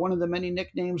Steamroller, one of the many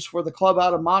nicknames for the club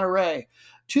out of Monterrey.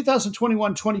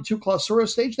 2021-22 Clausura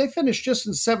stage, they finished just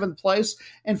in 7th place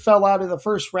and fell out in the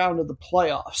first round of the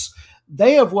playoffs.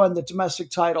 They have won the domestic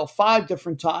title 5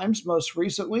 different times, most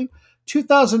recently,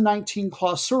 2019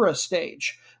 Clausura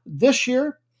stage. This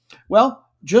year, well,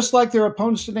 just like their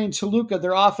opponents today in Toluca,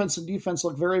 their offense and defense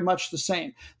look very much the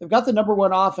same. They've got the number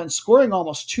 1 offense, scoring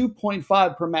almost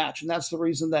 2.5 per match, and that's the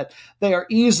reason that they are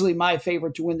easily my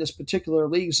favorite to win this particular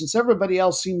league, since everybody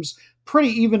else seems pretty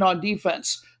even on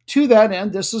defense. To that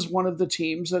end, this is one of the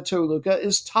teams that Toluca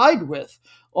is tied with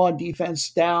on defense,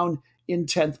 down in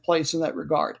 10th place in that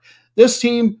regard. This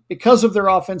team, because of their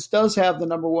offense, does have the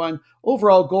number 1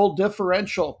 overall goal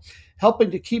differential,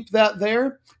 helping to keep that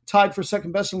there, tied for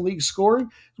second best in league scoring.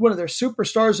 One of their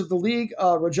superstars of the league,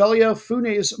 Rogelio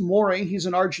Funes Mori. He's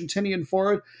an Argentinian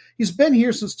forward. He's been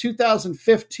here since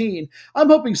 2015. I'm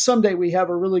hoping someday we have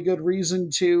a really good reason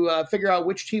to figure out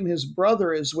which team his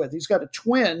brother is with. He's got a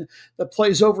twin that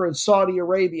plays over in Saudi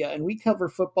Arabia, and we cover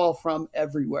football from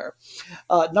everywhere.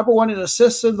 Number 1 in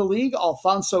assists in the league,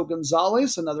 Alfonso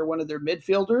Gonzalez, another one of their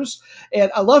midfielders.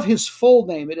 And I love his full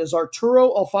name. It is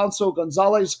Arturo Alfonso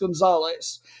Gonzalez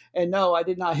Gonzalez. And no, I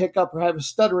did not hiccup or have a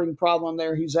stuttering problem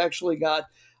there. He's actually got,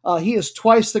 he is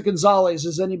twice the Gonzalez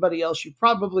as anybody else you've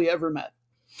probably ever met.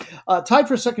 Tied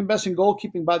for second best in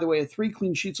goalkeeping, by the way, 3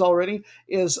 clean sheets already,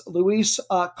 is Luis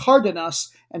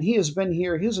Cardenas, and he has been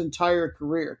here his entire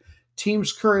career.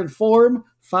 Team's current form,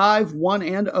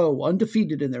 5-1-0,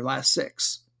 undefeated in their last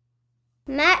 6.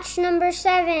 Match number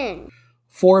 7.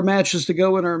 4 matches to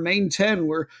go in our main 10.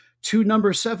 We're to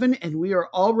number 7, and we are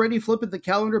already flipping the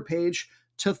calendar page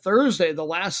to Thursday, the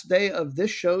last day of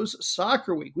this show's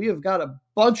soccer week. We have got a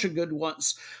bunch of good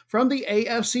ones. From the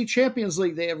AFC Champions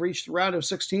League, they have reached the round of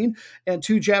 16, and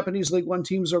 2 Japanese League One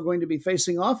teams are going to be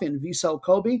facing off in Vissel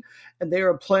Kobe, and they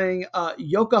are playing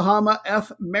Yokohama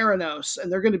F. Marinos,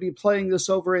 and they're going to be playing this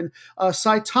over in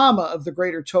Saitama of the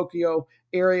greater Tokyo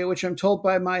area, which I'm told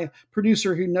by my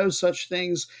producer who knows such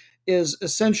things is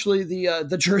essentially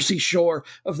the Jersey Shore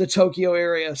of the Tokyo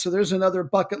area. So there's another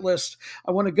bucket list.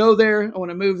 I want to go there. I want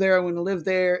to move there. I want to live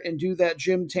there and do that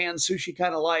gym tan sushi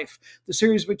kind of life. The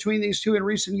series between these two in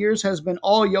recent years has been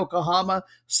all Yokohama.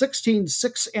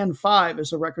 16-6-5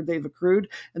 is the record they've accrued.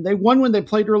 And they won when they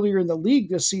played earlier in the league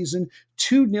this season,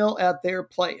 2-0 at their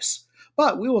place.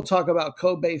 But we will talk about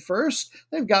Kobe first.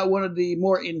 They've got one of the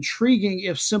more intriguing,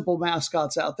 if simple,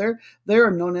 mascots out there. They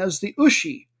are known as the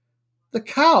Ushi, the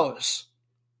cows.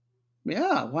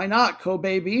 Yeah, why not?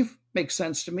 Kobe beef makes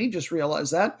sense to me. Just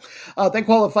realized that. They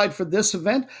qualified for this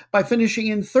event by finishing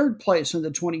in 3rd place in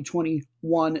the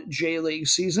 2021 J-League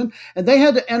season, and they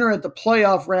had to enter at the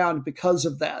playoff round because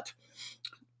of that.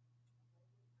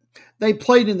 They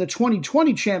played in the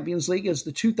 2020 Champions League as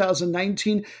the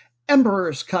 2019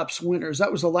 Emperor's Cups winners.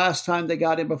 That was the last time they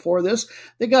got in before this.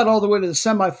 They got all the way to the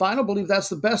semifinal. I believe that's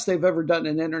the best they've ever done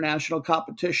in international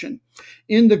competition.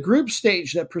 In the group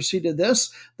stage that preceded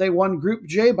this, they won Group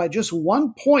J by just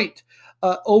 1 point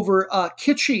over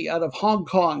Kichi out of Hong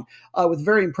Kong with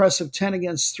very impressive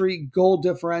 10-3 goal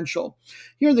differential.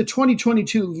 Here in the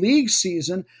 2022 league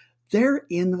season, they're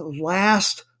in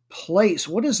last place.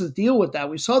 What is the deal with that?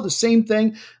 We saw the same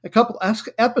thing a couple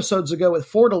episodes ago with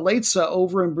Fortaleza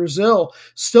over in Brazil,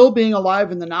 still being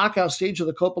alive in the knockout stage of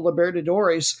the Copa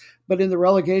Libertadores, but in the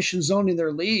relegation zone in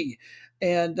their league.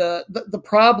 And the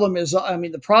problem is,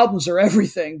 the problems are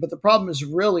everything, but the problem is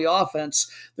really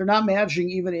offense. They're not managing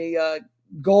even a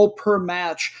goal per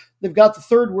match. They've got the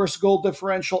 3rd worst goal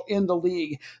differential in the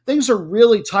league. Things are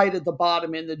really tight at the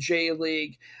bottom in the J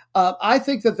League. I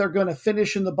think that they're going to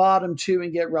finish in the bottom 2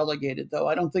 and get relegated, though.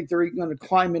 I don't think they're going to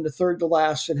climb into 3rd to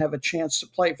last and have a chance to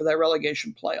play for that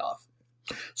relegation playoff.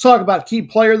 Let's talk about key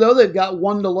player, though. They've got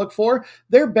one to look for.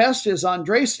 Their best is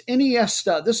Andres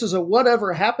Iniesta. This is a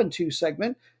whatever happened to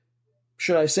segment.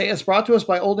 Should I say it's brought to us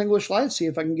by Old English Light? See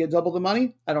if I can get double the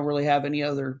money. I don't really have any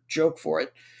other joke for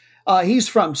it. He's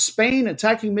from Spain,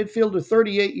 attacking midfielder,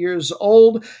 38 years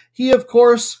old. He, of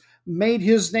course, made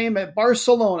his name at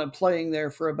Barcelona, playing there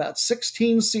for about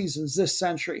 16 seasons this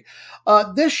century.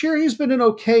 This year, he's been an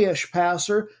okay-ish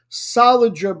passer,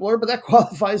 solid dribbler, but that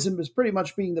qualifies him as pretty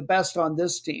much being the best on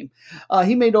this team.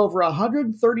 He made over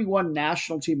 131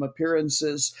 national team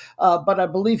appearances, but I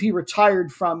believe he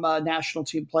retired from national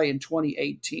team play in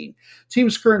 2018.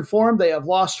 Team's current form, they have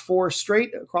lost 4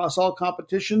 straight across all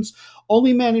competitions,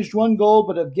 only managed 1 goal,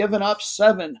 but have given up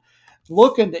 7.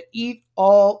 Looking to eat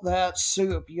all that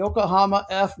soup. Yokohama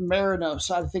F.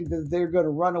 Marinos. I think that they're going to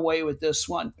run away with this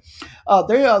one.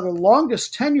 They are the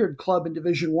longest tenured club in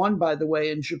Division I, by the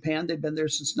way, in Japan. They've been there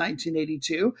since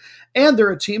 1982. And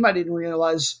they're a team, I didn't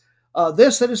realize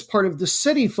that is part of the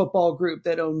City Football Group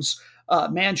that owns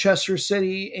Manchester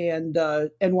City and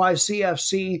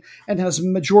NYCFC and has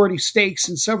majority stakes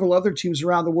in several other teams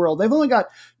around the world. They've only got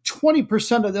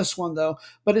 20% of this one, though,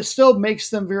 but it still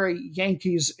makes them very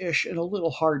Yankees-ish and a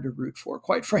little hard to root for,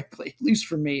 quite frankly, at least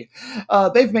for me.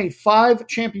 They've made 5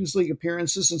 Champions League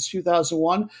appearances since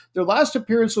 2001. Their last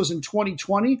appearance was in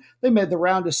 2020. They made the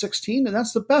round of 16, and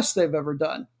that's the best they've ever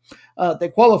done. They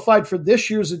qualified for this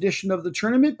year's edition of the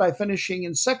tournament by finishing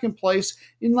in 2nd place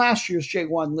in last year's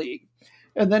J1 League.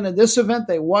 And then in this event,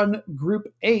 they won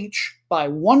Group H by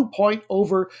 1 point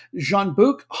over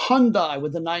Jeonbuk Hyundai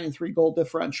with a 9-3 goal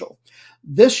differential.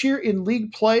 This year in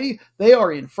league play, they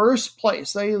are in 1st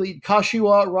place. They lead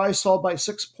Kashiwa Reysol by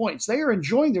 6 points. They are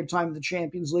enjoying their time in the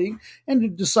Champions League and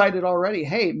have decided already,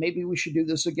 hey, maybe we should do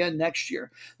this again next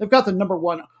year. They've got the number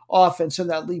 1 offense in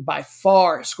that league by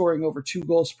far, scoring over 2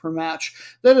 goals per match.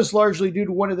 That is largely due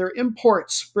to one of their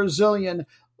imports, Brazilian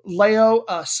Leo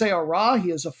Ceará. He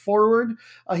is a forward.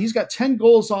 He's got 10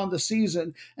 goals on the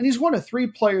season, and he's one of 3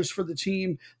 players for the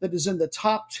team that is in the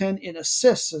top 10 in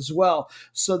assists as well.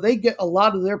 So they get a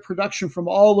lot of their production from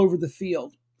all over the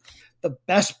field. The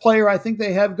best player I think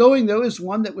they have going, though, is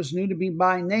one that was new to me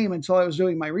by name until I was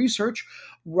doing my research,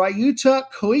 Ryuta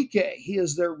Koike. He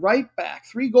is their right back.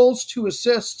 3 goals, 2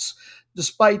 assists.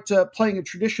 despite playing a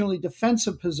traditionally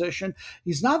defensive position.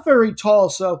 He's not very tall,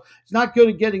 so he's not good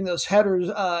at getting those headers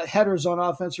on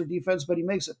offense or defense, but he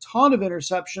makes a ton of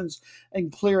interceptions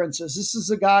and clearances. This is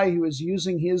a guy who is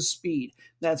using his speed.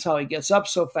 That's how he gets up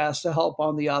so fast to help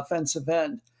on the offensive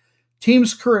end.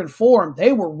 Team's current form,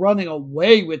 they were running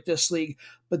away with this league,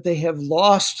 but they have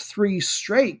lost 3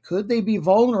 straight. Could they be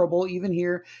vulnerable even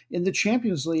here in the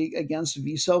Champions League against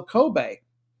Vissel Kobe?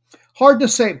 Hard to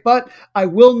say, but I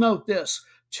will note this.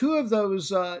 Two of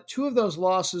those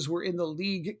losses were in the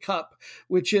League Cup,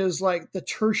 which is like the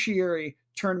tertiary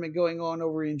tournament going on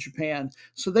over in Japan.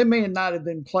 So they may not have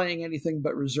been playing anything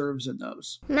but reserves in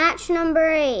those. Match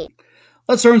number 8.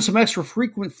 Let's earn some extra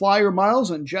frequent flyer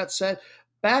miles and jet set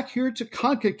back here to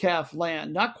CONCACAF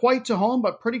land. Not quite to home,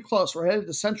 but pretty close. We're headed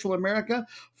to Central America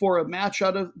for a match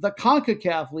out of the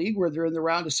CONCACAF League, where they're in the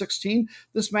round of 16.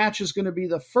 This match is going to be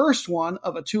the first one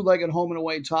of a 2-legged home and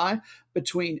away tie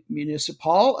between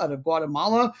Municipal out of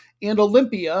Guatemala and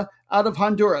Olimpia out of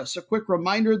Honduras. A quick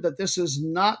reminder that this is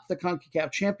not the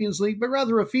CONCACAF Champions League, but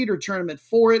rather a feeder tournament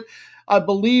for it. I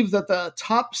believe that the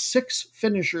top 6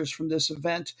 finishers from this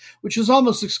event, which is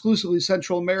almost exclusively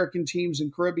Central American teams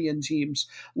and Caribbean teams,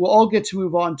 will all get to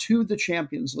move on to the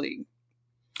Champions League.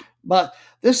 But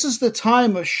this is the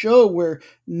time of show where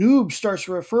Noob starts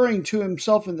referring to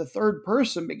himself in the third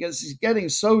person because he's getting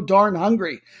so darn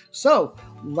hungry. So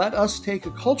let us take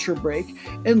a culture break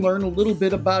and learn a little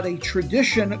bit about a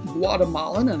tradition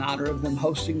Guatemalan, in honor of them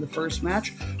hosting the first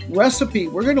match, recipe.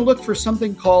 We're going to look for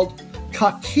something called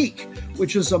cacique,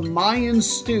 which is a Mayan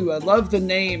stew. I love the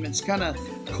name. It's kind of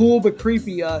cool but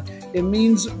creepy. It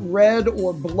means red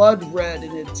or blood red,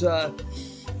 and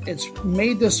it's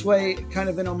made this way kind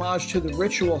of in homage to the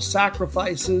ritual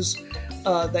sacrifices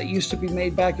that used to be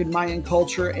made back in Mayan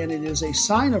culture, and it is a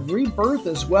sign of rebirth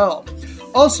as well.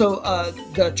 Also,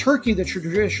 the turkey that you're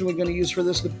traditionally going to use for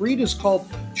this, the breed is called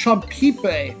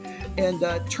Chompipe,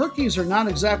 and turkeys are not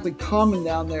exactly common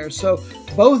down there. So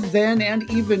both then and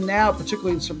even now,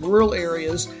 particularly in some rural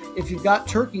areas, if you've got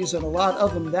turkeys and a lot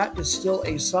of them, that is still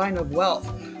a sign of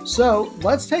wealth. So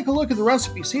let's take a look at the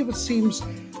recipe, see if it seems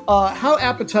how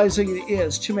appetizing it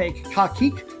is to make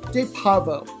cacique de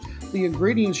pavo. The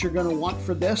ingredients you're going to want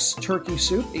for this turkey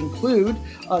soup include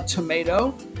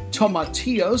tomato,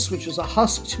 tomatillos, which is a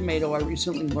husk tomato I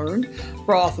recently learned,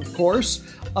 broth, of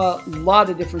course, a lot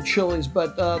of different chilies,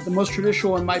 but the most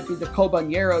traditional one might be the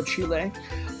cobanero chile,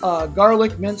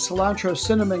 garlic, mint, cilantro,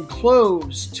 cinnamon,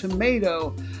 cloves,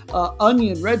 tomato,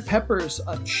 onion, red peppers,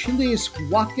 chiles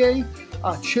guaque,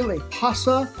 chile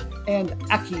pasa, and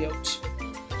achiote.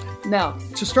 Now,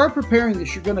 to start preparing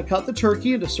this, you're going to cut the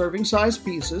turkey into serving-sized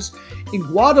pieces. In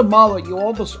Guatemala, you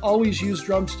almost always use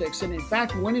drumsticks, and in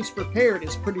fact, when it's prepared,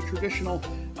 it's pretty traditional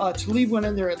to leave one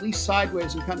in there at least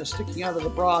sideways and kind of sticking out of the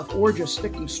broth, or just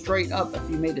sticking straight up if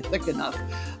you made it thick enough.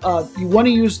 You want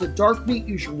to use the dark meat,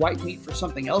 use your white meat for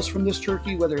something else from this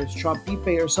turkey, whether it's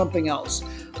chompipe or something else.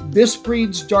 This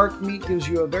breed's dark meat gives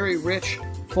you a very rich,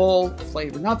 full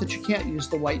flavor. Not that you can't use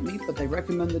the white meat, but they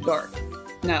recommend the dark.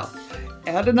 Now,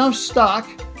 add enough stock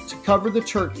to cover the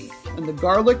turkey, and the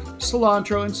garlic,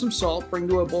 cilantro, and some salt bring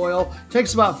to a boil.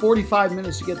 Takes about 45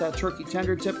 minutes to get that turkey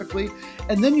tender typically,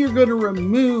 and then you're going to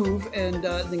remove and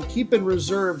then keep in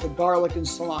reserve the garlic and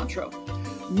cilantro.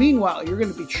 Meanwhile, you're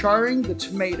going to be charring the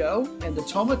tomato and the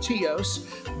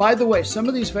tomatillos. By the way, some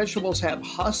of these vegetables have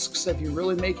husks. If you're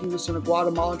really making this in a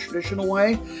Guatemalan traditional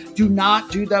way, do not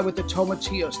do that with the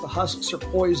tomatillos. The husks are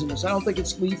poisonous. I don't think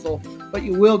it's lethal, but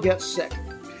you will get sick.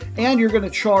 And you're going to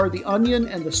char the onion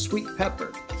and the sweet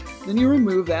pepper. Then you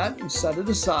remove that and set it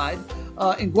aside.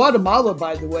 In Guatemala,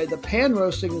 by the way, the pan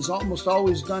roasting is almost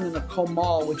always done in a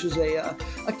comal, which is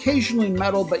occasionally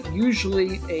metal, but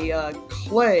usually a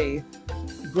clay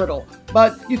griddle.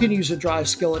 But you can use a dry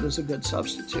skillet as a good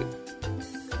substitute.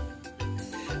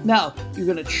 Now, you're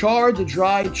going to char the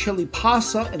dried chili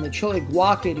pasa and the chili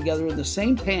guaque together in the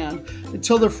same pan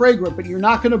until they're fragrant, but you're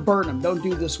not going to burn them. Don't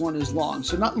do this one as long.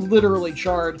 So not literally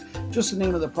charred, just the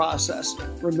name of the process.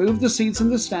 Remove the seeds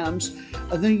and the stems,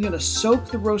 and then you're going to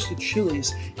soak the roasted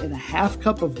chilies in a half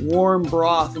cup of warm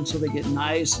broth until they get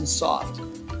nice and soft.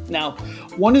 Now,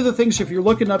 one of the things, if you're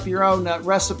looking up your own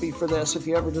recipe for this, if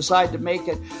you ever decide to make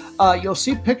it, you'll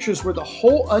see pictures where the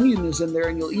whole onion is in there,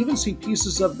 and you'll even see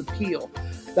pieces of the peel.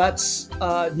 That's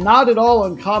not at all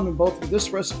uncommon, both with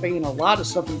this recipe and a lot of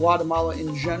stuff in Guatemala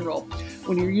in general.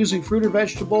 When you're using fruit or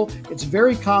vegetable, it's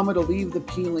very common to leave the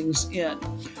peelings in.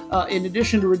 In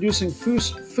addition to reducing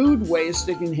food waste,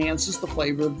 it enhances the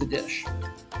flavor of the dish.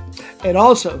 And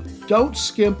also, don't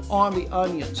skimp on the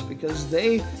onions because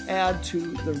they add to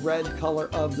the red color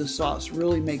of the sauce.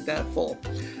 Really make that full.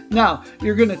 Now,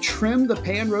 you're going to trim the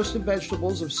pan-roasted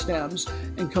vegetables of stems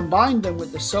and combine them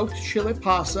with the soaked chile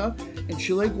pasa and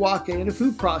chile guaque in a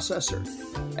food processor.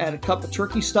 Add a cup of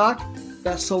turkey stock,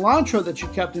 that cilantro that you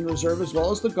kept in reserve, as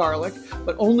well as the garlic,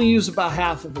 but only use about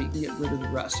half of it and get rid of the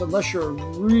rest. Unless you're a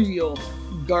real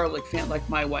garlic fan like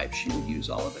my wife, she would use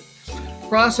all of it.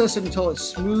 Process it until it's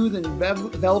smooth and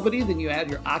velvety. Then you add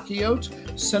your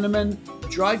achiote, cinnamon,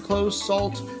 dried cloves,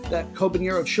 salt, that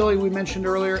habanero chili we mentioned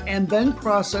earlier, and then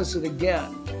process it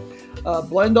again.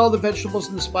 Blend all the vegetables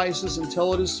and the spices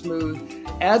until it is smooth.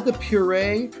 Add the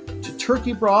puree to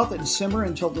turkey broth and simmer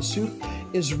until the soup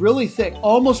is really thick,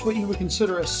 almost what you would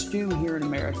consider a stew here in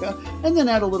America. And then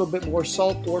add a little bit more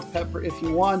salt or pepper if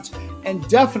you want. And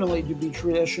definitely, to be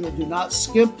traditional, do not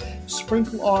skimp.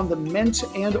 Sprinkle on the mint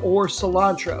and or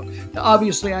cilantro. Now,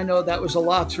 obviously, I know that was a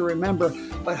lot to remember,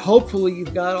 but hopefully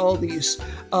you've got all these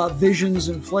visions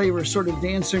and flavors sort of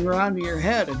dancing around in your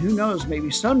head. And who knows, maybe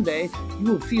someday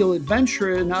you will feel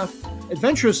adventurous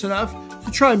enough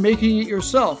to try making it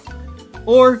yourself.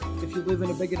 Or if you live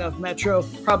in a big enough metro,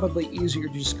 probably easier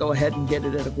to just go ahead and get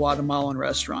it at a Guatemalan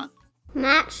restaurant.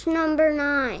 Match number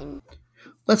 9.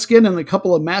 Let's get in a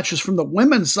couple of matches from the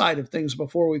women's side of things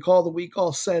before we call the week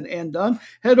all said and done.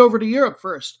 Head over to Europe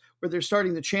first, where they're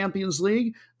starting the Champions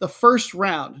League, the first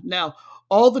round. Now,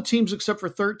 all the teams except for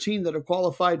 13 that have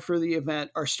qualified for the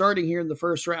event are starting here in the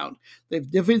first round. They've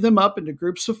divvied them up into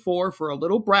groups of 4 for a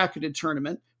little bracketed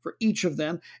tournament for each of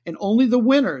them, and only the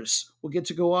winners will get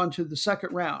to go on to the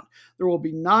second round. There will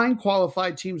be 9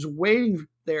 qualified teams waiting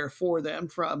there for them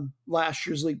from last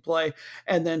year's league play,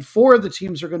 and then 4 of the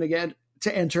teams are going to get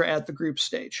to enter at the group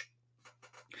stage.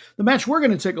 The match we're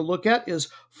going to take a look at is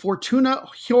Fortuna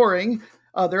Hjørring.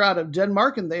 They're out of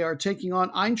Denmark, and they are taking on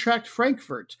Eintracht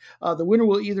Frankfurt. The winner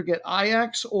will either get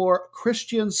Ajax or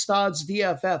Kristianstads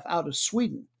DFF out of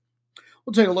Sweden.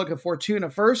 We'll take a look at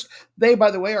Fortuna first. They, by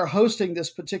the way, are hosting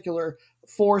this particular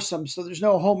foursome, so there's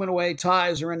no home and away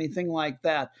ties or anything like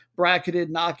that. Bracketed,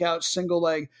 knockout, single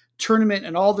leg tournament,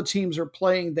 and all the teams are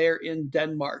playing there in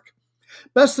Denmark.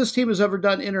 Best this team has ever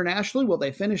done internationally, well,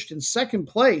 they finished in second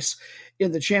place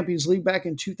in the Champions League back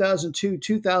in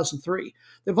 2002-2003.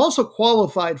 They've also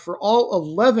qualified for all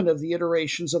 11 of the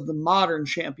iterations of the modern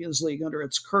Champions League under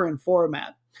its current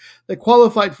format. They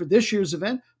qualified for this year's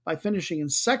event by finishing in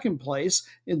second place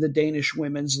in the Danish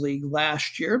Women's League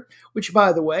last year, which,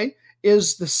 by the way,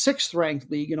 is the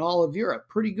 6th-ranked league in all of Europe.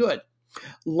 Pretty good.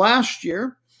 Last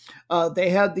year,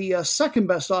 they had the second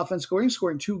best offense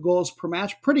scoring 2 goals per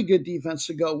match. Pretty good defense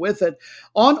to go with it.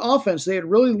 On offense, they had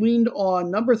really leaned on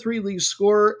number 3 league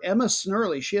scorer Emma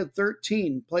Snurley. She had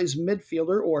 13, plays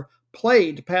midfielder, or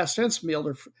played past tense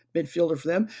midfielder for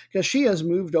them, because she has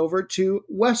moved over to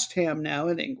West Ham now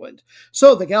in England.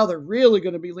 So the gal they're really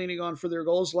going to be leaning on for their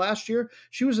goals last year,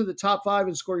 she was in the top 5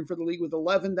 in scoring for the league with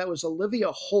 11. That was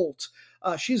Olivia Holt.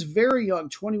 She's very young,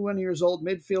 21 years old,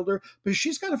 midfielder, but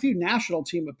she's got a few national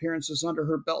team appearances under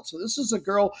her belt. So this is a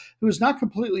girl who is not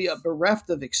completely bereft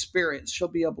of experience. She'll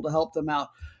be able to help them out.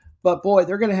 But boy,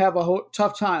 they're going to have a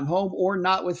tough time, home or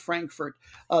not, with Frankfurt.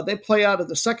 They play out of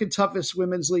the second toughest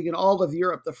women's league in all of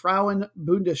Europe, the Frauen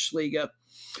Bundesliga.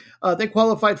 They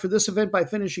qualified for this event by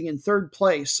finishing in 3rd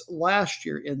place last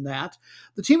year in that.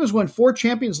 The team has won 4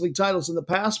 Champions League titles in the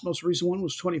past. Most recent one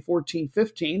was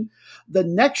 2014-15. The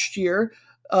next year,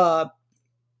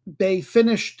 they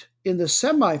finished in the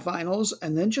semifinals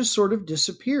and then just sort of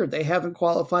disappeared. They haven't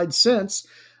qualified since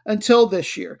until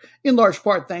this year, in large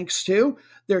part thanks to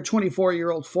their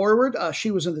 24-year-old forward.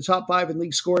 She was in the top 5 in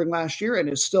league scoring last year and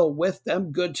is still with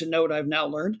them. Good to note, I've now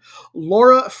learned.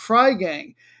 Laura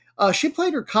Freigang. She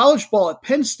played her college ball at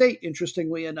Penn State,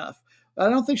 interestingly enough. I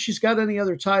don't think she's got any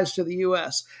other ties to the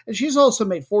U.S. And she's also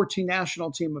made 14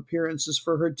 national team appearances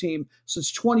for her team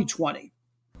since 2020.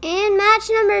 And match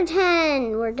number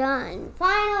 10. We're done.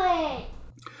 Finally.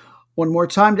 One more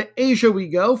time to Asia we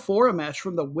go for a match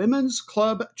from the Women's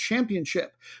Club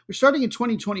Championship. We're starting in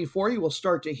 2024. You will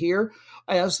start to hear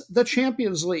as the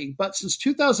Champions League. But since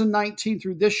 2019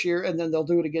 through this year, and then they'll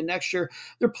do it again next year,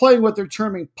 they're playing what they're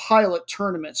terming pilot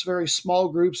tournaments, very small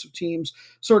groups of teams,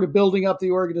 sort of building up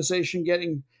the organization,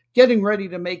 getting ready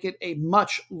to make it a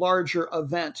much larger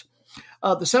event.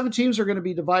 The 7 teams are going to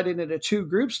be divided into 2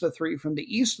 groups, the 3 from the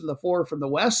East and the 4 from the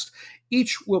West.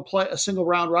 Each will play a single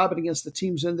round robin against the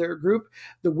teams in their group.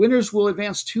 The winners will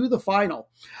advance to the final.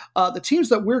 The teams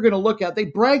that we're going to look at, they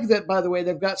brag that, by the way,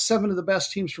 they've got 7 of the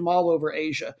best teams from all over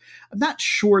Asia. I'm not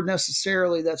sure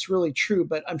necessarily that's really true,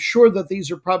 but I'm sure that these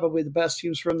are probably the best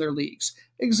teams from their leagues.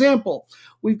 Example,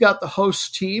 we've got the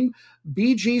host team,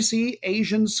 BGC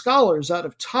Asian Scholars out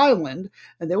of Thailand,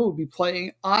 and they will be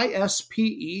playing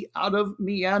ISPE out of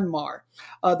Myanmar.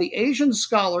 The Asian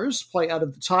Scholars play out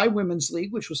of the Thai Women's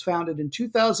League, which was founded in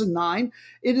 2009.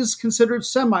 It is considered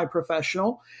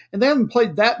semi-professional, and they haven't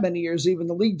played that many years even.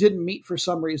 The league didn't meet for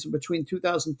some reason between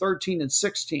 2013 and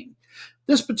 16.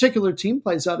 This particular team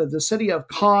plays out of the city of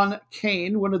Khon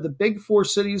Kaen, one of the big four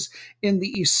cities in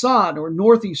the Isan, or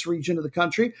northeast region of the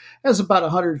country, has about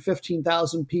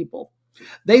 115,000 people.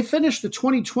 They finished the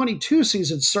 2022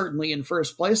 season certainly in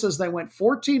first place as they went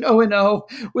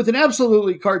 14-0-0 with an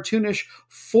absolutely cartoonish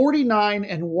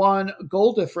 49-1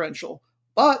 goal differential.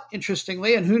 But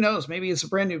interestingly, and who knows, maybe it's a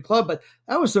brand new club, but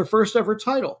that was their first ever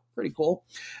title. Pretty cool.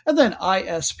 And then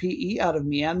ISPE out of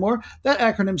Myanmar. That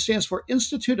acronym stands for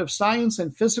Institute of Science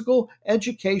and Physical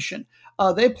Education.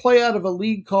 They play out of a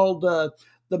league called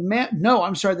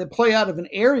they play out of an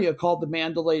area called the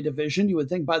Mandalay Division. You would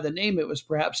think by the name it was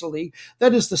perhaps a league.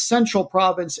 That is the central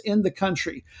province in the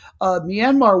country.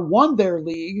 Myanmar won their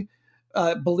league.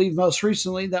 I believe most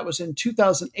recently, that was in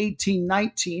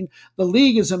 2018-19. The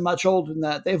league isn't much older than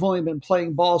that. They've only been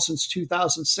playing ball since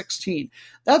 2016.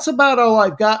 That's about all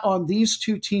I've got on these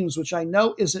two teams, which I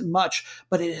know isn't much,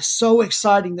 but it is so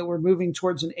exciting that we're moving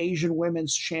towards an Asian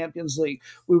Women's Champions League.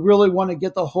 We really want to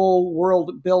get the whole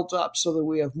world built up so that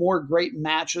we have more great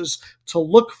matches to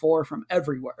look for from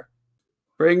everywhere.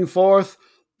 Bring forth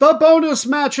the bonus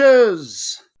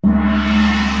matches!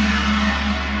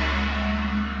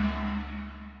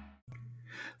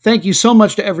 Thank you so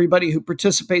much to everybody who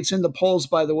participates in the polls,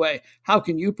 by the way. How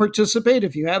can you participate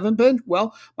if you haven't been?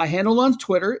 Well, my handle on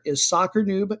Twitter is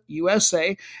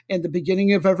SoccerNoobUSA, and the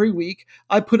beginning of every week,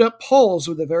 I put up polls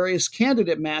with the various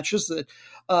candidate matches that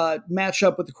match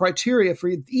up with the criteria for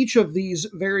each of these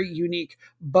very unique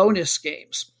bonus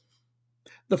games.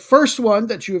 The first one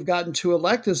that you have gotten to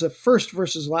elect is a first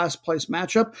versus last place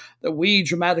matchup that we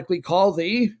dramatically call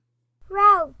the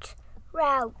route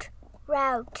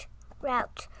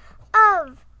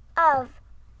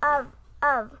of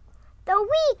the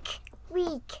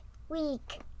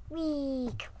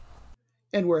week.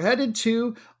 And we're headed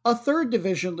to a third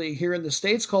division league here in the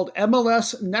States called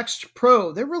MLS Next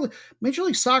Pro. Major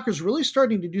League Soccer is really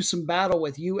starting to do some battle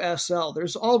with USL.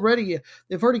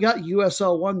 They've already got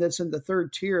USL 1 that's in the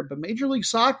third tier, but Major League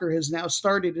Soccer has now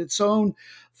started its own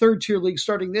third tier league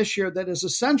starting this year that is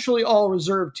essentially all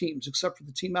reserve teams, except for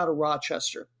the team out of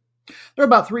Rochester. They're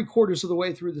about 3/4 of the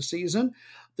way through the season.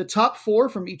 The top four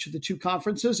from each of the two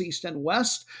conferences, East and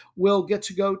West, will get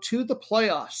to go to the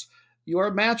playoffs.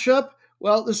 Your matchup,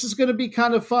 well, this is going to be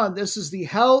kind of fun. This is the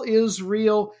Hell is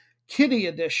Real Kitty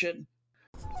Edition.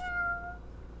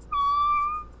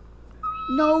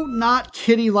 No, not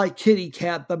kitty like kitty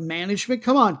cat, the management.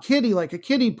 Come on, kitty like a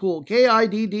kiddie pool,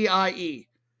 Kiddie.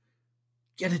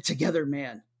 Get it together,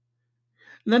 man.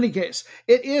 In any case,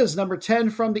 it is number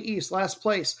 10 from the East, last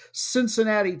place,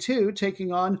 Cincinnati 2,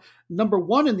 taking on number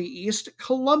 1 in the East,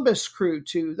 Columbus Crew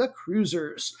 2, the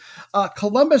Cruisers.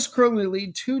 Columbus currently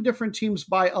lead two different teams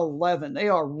by 11. They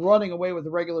are running away with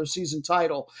the regular season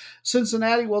title.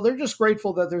 Cincinnati, well, they're just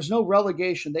grateful that there's no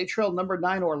relegation. They trailed number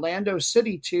 9 Orlando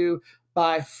City 2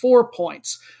 by 4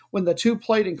 points. When the two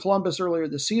played in Columbus earlier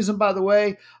this season, by the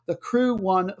way, the Crew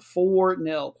won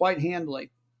 4-0, quite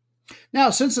handily. Now,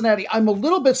 Cincinnati, I'm a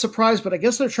little bit surprised, but I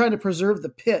guess they're trying to preserve the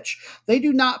pitch. They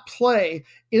do not play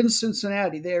in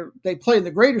Cincinnati. They play in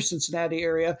the greater Cincinnati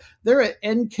area. They're at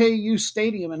NKU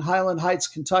Stadium in Highland Heights,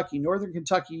 Kentucky, Northern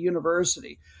Kentucky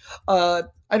University. I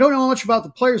don't know much about the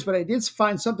players, but I did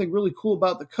find something really cool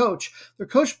about the coach. They're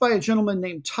coached by a gentleman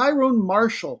named Tyrone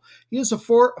Marshall. He is a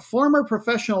former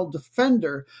professional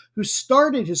defender who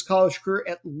started his college career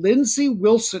at Lindsey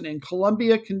Wilson in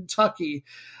Columbia, Kentucky.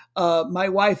 My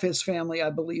wife has family, I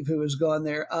believe, who has gone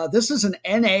there. This is an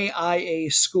NAIA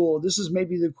school. This is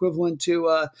maybe the equivalent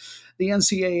to the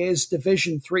NCAA's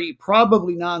Division III,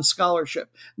 probably non-scholarship.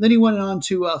 And then he went on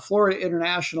to Florida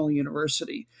International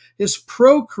University. His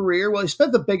pro career, well, he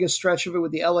spent the biggest stretch of it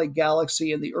with the LA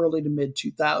Galaxy in the early to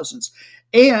mid-2000s.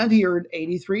 And he earned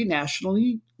 83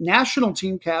 national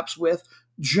team caps with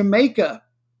Jamaica.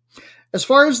 As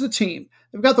far as the team,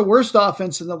 they've got the worst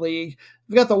offense in the league.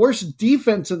 They've got the worst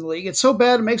defense in the league. It's so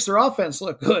bad it makes their offense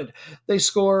look good. They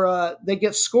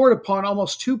get scored upon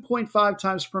almost 2.5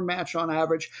 times per match on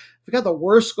average. They've got the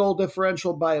worst goal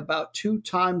differential by about 2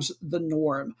 times the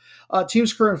norm.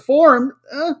 Team's current form,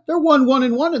 they're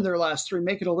 1-1-1 in their last 3,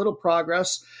 making a little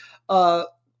progress.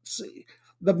 See.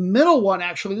 The middle one,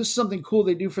 actually, this is something cool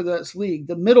they do for this league.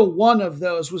 The middle one of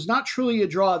those was not truly a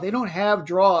draw. They don't have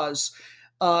draws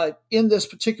in this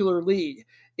particular league.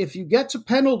 If you get to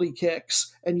penalty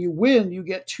kicks and you win, you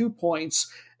get 2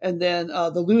 points. and then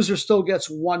the loser still gets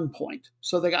 1 point.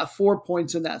 So they got 4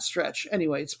 points in that stretch.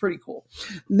 Anyway, it's pretty cool.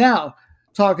 Now,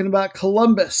 talking about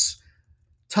Columbus,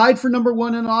 tied for number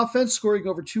 1 in offense, scoring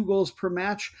over 2 goals per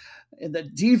match. And the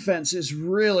defense is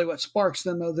really what sparks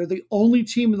them, though. They're the only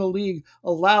team in the league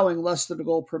allowing less than a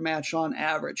goal per match on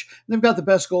average. And they've got the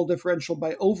best goal differential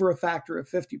by over a factor of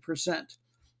 50%.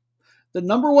 The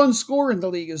number 1 scorer in the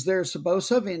league is there,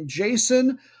 Sabosov, and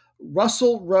Jason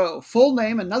Russell Rowe. Full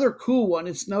name, another cool one.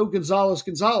 It's no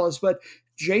Gonzalez, but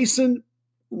Jason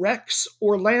Rex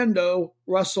Orlando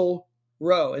Russell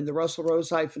Rowe, and the Russell Rowe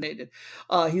is hyphenated.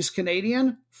 He's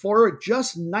Canadian, forward,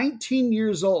 just 19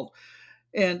 years old.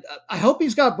 And I hope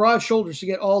he's got broad shoulders to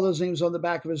get all those names on the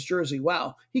back of his jersey.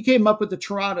 Wow. He came up with the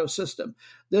Toronto system.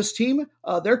 This team,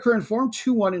 their current form,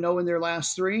 2-1-0 in their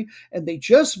last 3, and they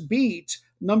just beat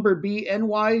number B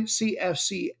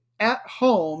NYCFC at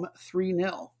home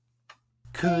 3-0.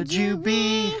 Could you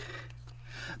be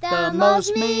the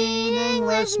most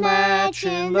meaningless match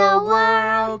in the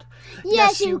world?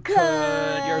 Yes, you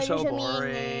could. You're so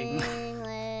boring.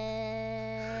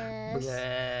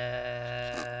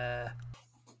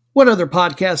 What other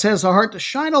podcast has the heart to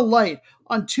shine a light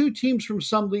on 2 teams from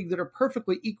some league that are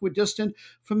perfectly equidistant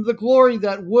from the glory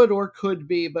that would or could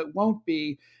be, but won't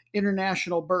be,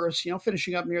 international berths,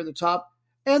 finishing up near the top,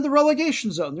 and the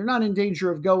relegation zone? They're not in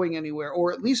danger of going anywhere,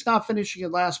 or at least not finishing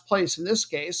in last place in this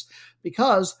case,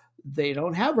 because they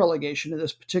don't have relegation in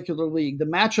this particular league. The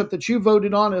matchup that you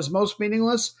voted on as most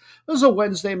meaningless was a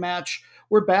Wednesday match.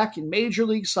 We're back in Major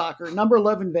League Soccer. Number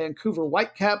 11 Vancouver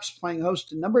Whitecaps playing host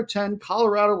to number 10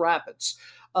 Colorado Rapids.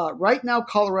 Right now,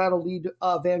 Colorado lead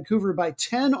Vancouver by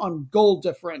 10 on goal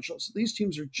differentials. These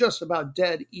teams are just about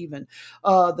dead even.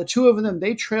 The 2 of them,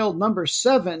 they trailed number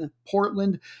 7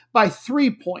 Portland by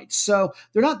 3 points. So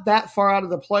they're not that far out of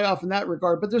the playoff in that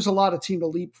regard, but there's a lot of team to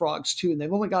leapfrogs too, and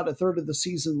they've only got a third of the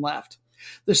season left.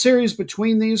 The series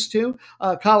between these two,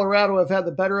 Colorado have had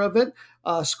the better of it,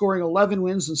 scoring 11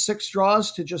 wins and 6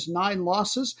 draws to just 9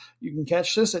 losses. You can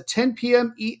catch this at 10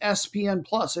 p.m. ESPN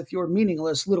Plus if your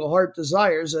meaningless little heart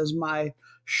desires, as my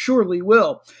surely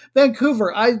will.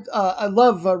 Vancouver, I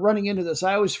love running into this.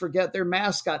 I always forget their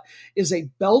mascot is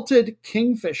a belted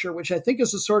kingfisher, which I think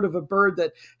is a sort of a bird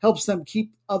that helps them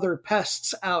keep other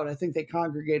pests out. I think they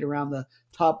congregate around the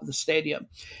top of the stadium.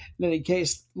 In any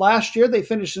case, last year they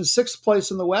finished in 6th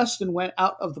place in the West and went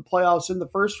out of the playoffs in the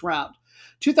first round.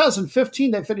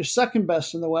 2015, they finished 2nd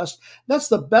best in the West. That's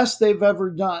the best they've ever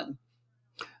done.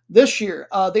 This year,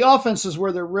 the offense is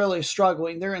where they're really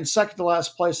struggling. They're in 2nd to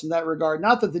last place in that regard.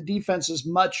 Not that the defense is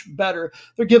much better.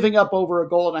 They're giving up over 1.5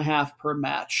 goals per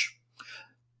match.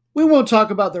 We won't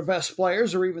talk about their best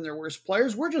players or even their worst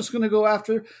players. We're just going to go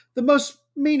after the most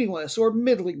meaningless or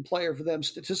middling player for them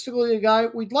statistically, a guy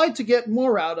we'd like to get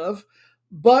more out of,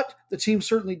 but the team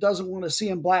certainly doesn't want to see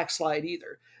him blackslide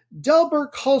either.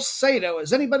 Delbert Caicedo.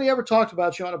 Has anybody ever talked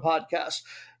about you on a podcast?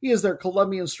 He is their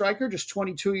Colombian striker, just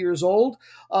 22 years old.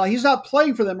 He's not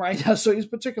playing for them right now, so he's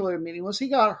particularly meaningless. He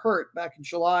got hurt back in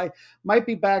July, might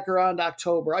be back around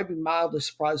October. I'd be mildly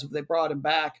surprised if they brought him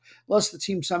back, unless the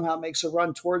team somehow makes a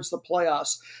run towards the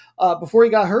playoffs. Before he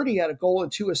got hurt, he had a goal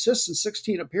and 2 assists in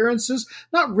 16 appearances.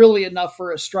 Not really enough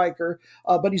for a striker,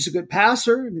 but he's a good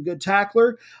passer and a good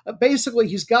tackler. Basically,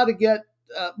 he's got to get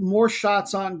more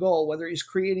shots on goal, whether he's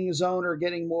creating his own or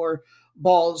getting more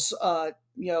balls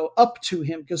up to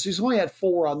him, because he's only had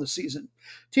 4 on the season.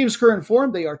 Team's current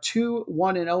form, they are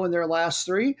 2-1-0 in their last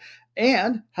 3.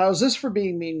 And how's this for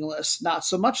being meaningless? Not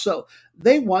so much so.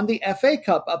 They won the FA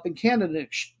Cup up in Canada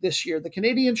this year, the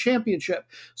Canadian Championship.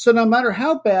 So no matter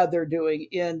how bad they're doing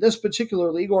in this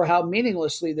particular league or how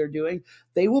meaninglessly they're doing,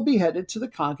 they will be headed to the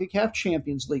CONCACAF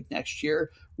Champions League next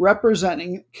year,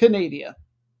 representing Canada.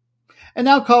 And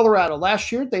now Colorado.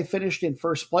 Last year, they finished in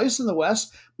 1st place in the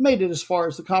West, made it as far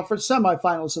as the conference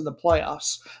semifinals in the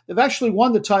playoffs. They've actually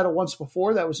won the title once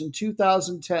before. That was in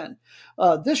 2010.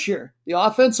 This year, the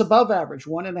offense above average,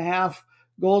 1.5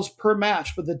 goals per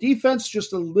match, but the defense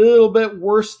just a little bit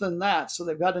worse than that. So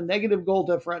they've got a negative goal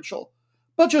differential,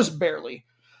 but just barely.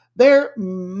 Their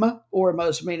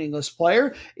most meaningless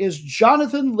player is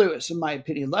Jonathan Lewis, in my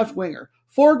opinion, left winger.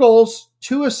 4 goals,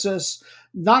 2 assists.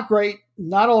 Not great,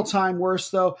 not all-time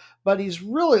worst, though, but he's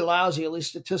really lousy, at least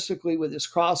statistically, with his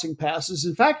crossing passes.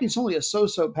 In fact, he's only a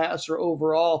so-so passer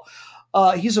overall.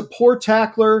 He's a poor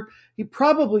tackler. He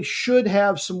probably should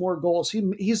have some more goals.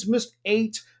 He's missed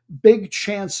 8 big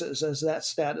chances, as that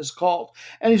stat is called,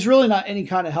 and he's really not any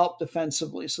kind of help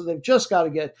defensively, so they've just got to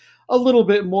get a little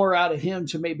bit more out of him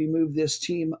to maybe move this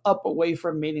team up away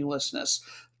from meaninglessness.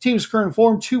 Team's current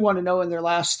form, 2-1-0 in their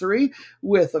last 3,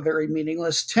 with a very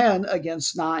meaningless 10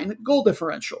 against 9 goal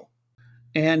differential.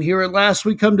 And here at last,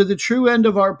 we come to the true end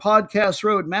of our podcast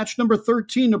road. Match number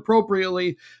 13,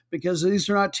 appropriately, because these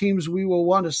are not teams we will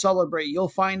want to celebrate. You'll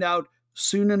find out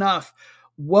soon enough.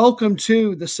 Welcome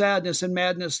to the sadness and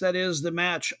madness that is the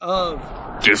match of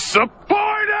Disappointed!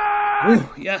 Ooh,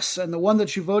 yes, and the one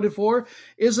that you voted for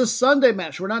is a Sunday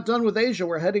match. We're not done with Asia.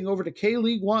 We're heading over to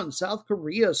K-League 1, South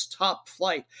Korea's top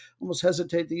flight. Almost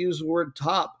hesitate to use the word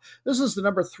top. This is the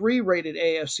number 3 rated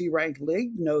AFC ranked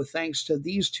league. No thanks to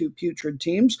these two putrid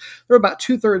teams. They're about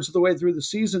 2/3 of the way through the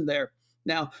season there.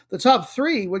 Now, the top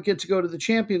 3 would get to go to the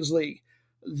Champions League.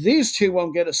 These two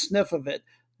won't get a sniff of it.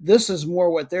 This is more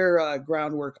what their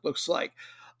groundwork looks like.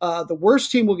 The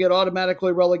worst team will get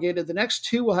automatically relegated. The next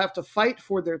 2 will have to fight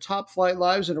for their top flight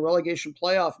lives in a relegation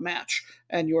playoff match.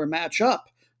 And your matchup,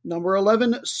 number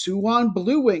 11, Suwon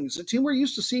Blue Wings, a team we're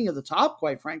used to seeing at the top,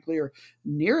 quite frankly, or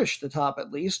nearish the top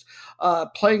at least,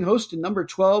 playing host to number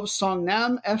 12,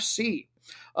 Songnam FC.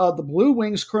 The Blue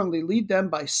Wings currently lead them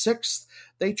by 6th.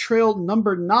 They trail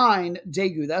number 9,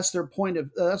 Daegu. That's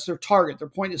their target, their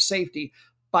point of safety,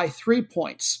 by 3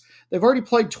 points. They've already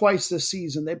played twice this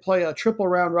season. They play a triple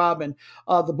round robin.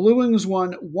 The Blue Wings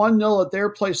won 1-0 at their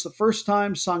place the first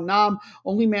time. Songnam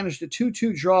only managed a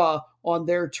 2-2 draw on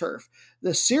their turf.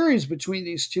 The series between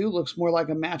these two looks more like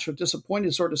a match of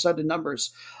disappointed sort of set of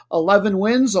numbers. 11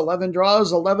 wins, 11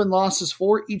 draws, 11 losses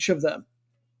for each of them.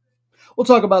 We'll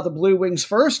talk about the Blue Wings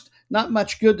first. Not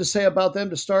much good to say about them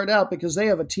to start out because they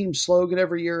have a team slogan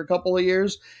every year, a couple of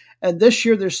years. And this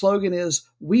year, their slogan is,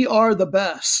 "We are the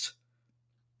best."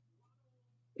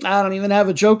 I don't even have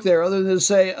a joke there other than to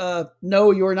say,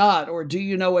 no, you're not, or do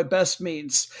you know what best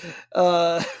means?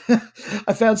 I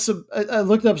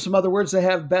looked up some other words that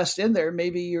have best in there.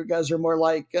 Maybe you guys are more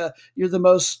like, you're the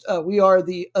most, we are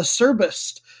the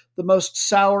acerbest, the most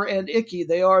sour and icky.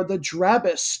 They are the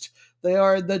drabbest. They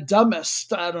are the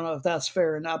dumbest. I don't know if that's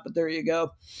fair or not, but there you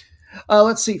go.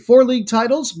 Let's see, 4 league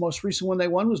titles. Most recent one they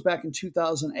won was back in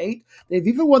 2008. They've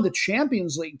even won the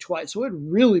Champions League twice, so it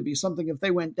would really be something if they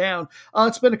went down.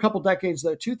 It's been a couple decades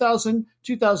there, 2000,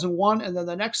 2001, and then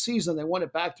the next season they won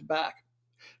it back-to-back.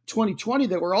 2020,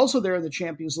 they were also there in the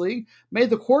Champions League, made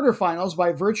the quarterfinals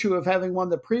by virtue of having won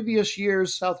the previous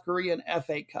year's South Korean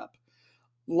FA Cup.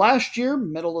 Last year,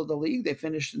 middle of the league, they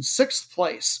finished in 6th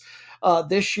place.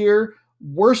 This year,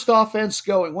 worst offense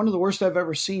going, one of the worst I've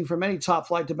ever seen from any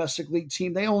top-flight domestic league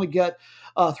team. They only get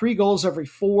 3 goals every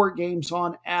 4 games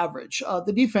on average.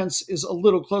 The defense is a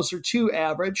little closer to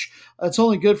average. It's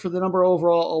only good for the number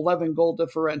overall 11 goal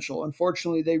differential.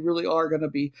 Unfortunately, they really are going to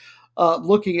be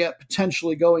looking at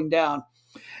potentially going down.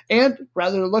 And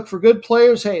rather than look for good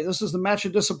players, hey, this is the match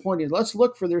of disappointing. Let's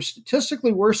look for their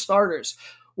statistically worst starters.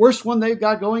 Worst one they've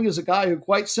got going is a guy who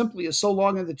quite simply is so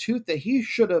long in the tooth that he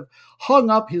should have hung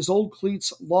up his old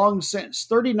cleats long since.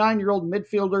 39-year-old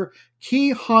midfielder Ki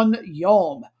Hun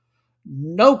Yeom.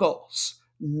 No goals,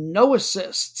 no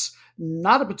assists,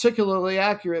 not a particularly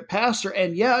accurate passer,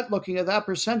 and yet, looking at that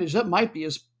percentage, that might be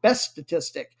his best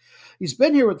statistic. He's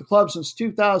been here with the club since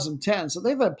 2010, so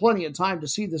they've had plenty of time to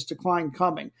see this decline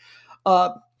coming.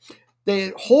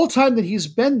 The whole time that he's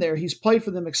been there, he's played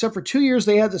for them, except for 2 years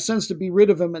they had the sense to be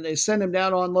rid of him, and they sent him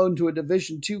down on loan to a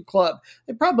Division II club.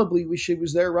 They probably wish he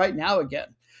was there right now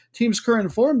again. Team's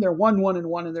current form, they're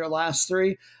 1-1-1 in their last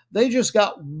 3. They just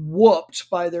got whooped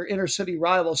by their inner-city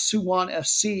rival, Suwon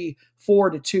FC,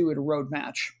 4-2 in a road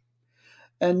match.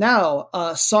 And now,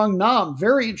 Songnam,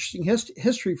 very interesting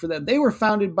history for them. They were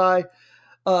founded by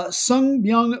Sung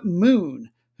Myung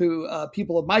Moon, who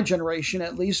people of my generation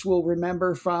at least will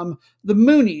remember from the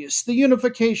Moonies, the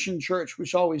Unification Church,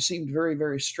 which always seemed very,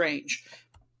 very strange.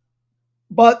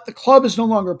 But the club is no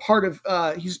longer part of,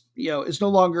 is no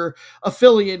longer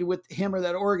affiliated with him or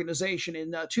that organization.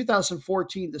 In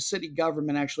 2014, the city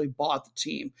government actually bought the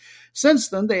team. Since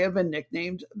then, they have been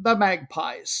nicknamed the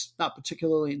Magpies, not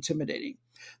particularly intimidating.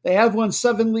 They have won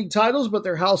 7 league titles, but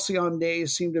their halcyon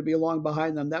days seem to be long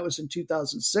behind them. That was in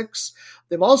 2006.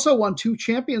 They've also won 2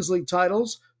 Champions League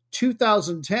titles,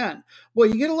 2010. Well,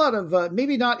 you get a lot of,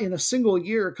 maybe not in a single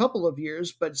year, a couple of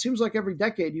years, but it seems like every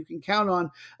decade you can count on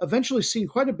eventually seeing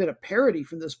quite a bit of parity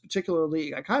from this particular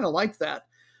league. I kind of like that.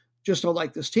 Just don't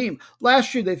like this team.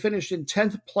 Last year, they finished in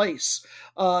 10th place.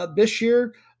 This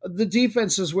year, the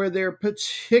defense is where they're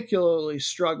particularly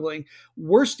struggling.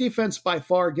 Worst defense by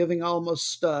far, giving up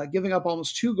almost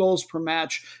 2 goals per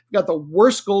match. We've got the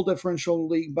worst goal differential in the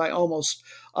league by almost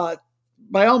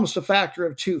a factor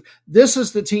of 2. This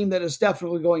is the team that is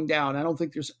definitely going down. I don't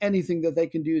think there's anything that they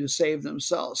can do to save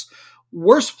themselves.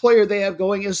 worst player they have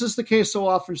going, as is the case so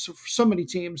often for so many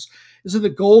teams, is in the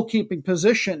goalkeeping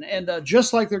position. And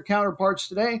just like their counterparts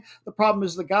today, the problem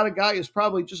is the guy is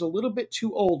probably just a little bit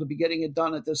too old to be getting it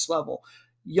done at this level.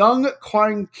 Young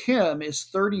Kwang Kim is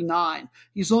 39.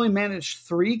 He's only managed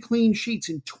 3 clean sheets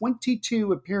in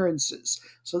 22 appearances.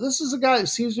 So this is a guy that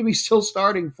seems to be still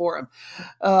starting for him.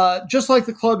 Just like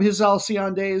the club, his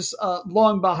Halcyon days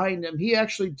long behind him. He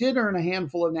actually did earn a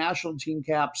handful of national team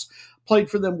caps, played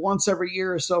for them once every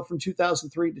year or so from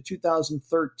 2003 to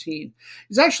 2013.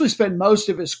 He's actually spent most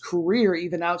of his career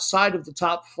even outside of the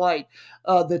top flight.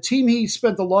 The team he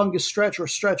spent the longest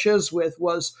stretches with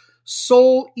was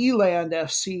Seoul Eland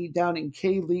FC down in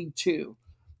K-League 2.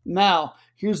 Now,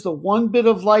 here's the one bit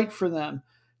of light for them.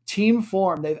 Team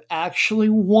form. They've actually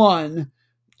won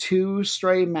 2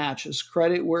 straight matches.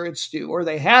 Credit where it's due. Or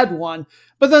they had one,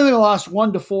 but then they lost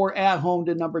 1-4 at home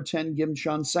to number 10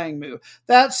 Gimcheon Sangmu.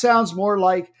 That sounds more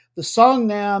like the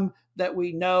Songnam that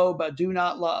we know but do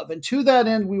not love. And to that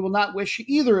end, we will not wish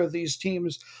either of these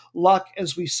teams luck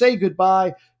as we say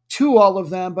goodbye to all of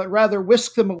them, but rather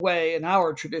whisk them away in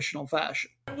our traditional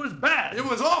fashion. It was bad. It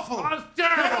was awful. It was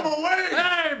terrible. Get him away.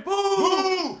 Hey,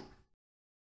 boo!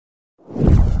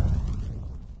 Boo!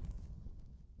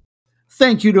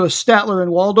 Thank you to Statler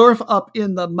and Waldorf up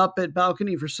in the Muppet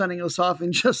balcony for sending us off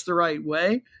in just the right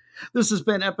way. This has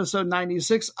been episode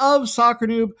 96 of Soccer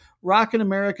Noob, Rockin'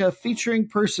 America featuring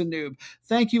Person Noob.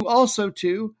 Thank you also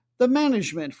to the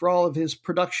management for all of his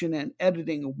production and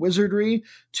editing wizardry,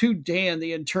 to Dan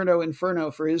the Interno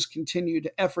Inferno for his continued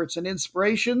efforts and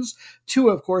inspirations, to,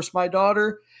 of course, my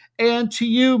daughter, and to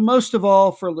you, most of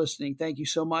all, for listening. Thank you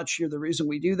so much. You're the reason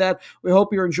we do that. We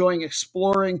hope you're enjoying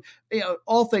exploring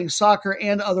all things soccer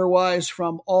and otherwise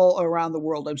from all around the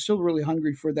world. I'm still really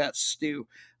hungry for that stew.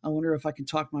 I wonder if I can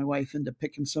talk my wife into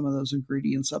picking some of those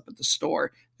ingredients up at the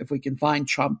store. If we can find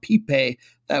champipe,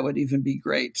 that would even be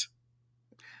great.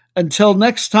 Until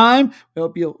next time, we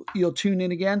hope you'll tune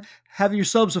in again. Have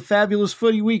yourselves a fabulous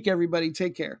footy week, everybody.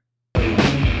 Take care.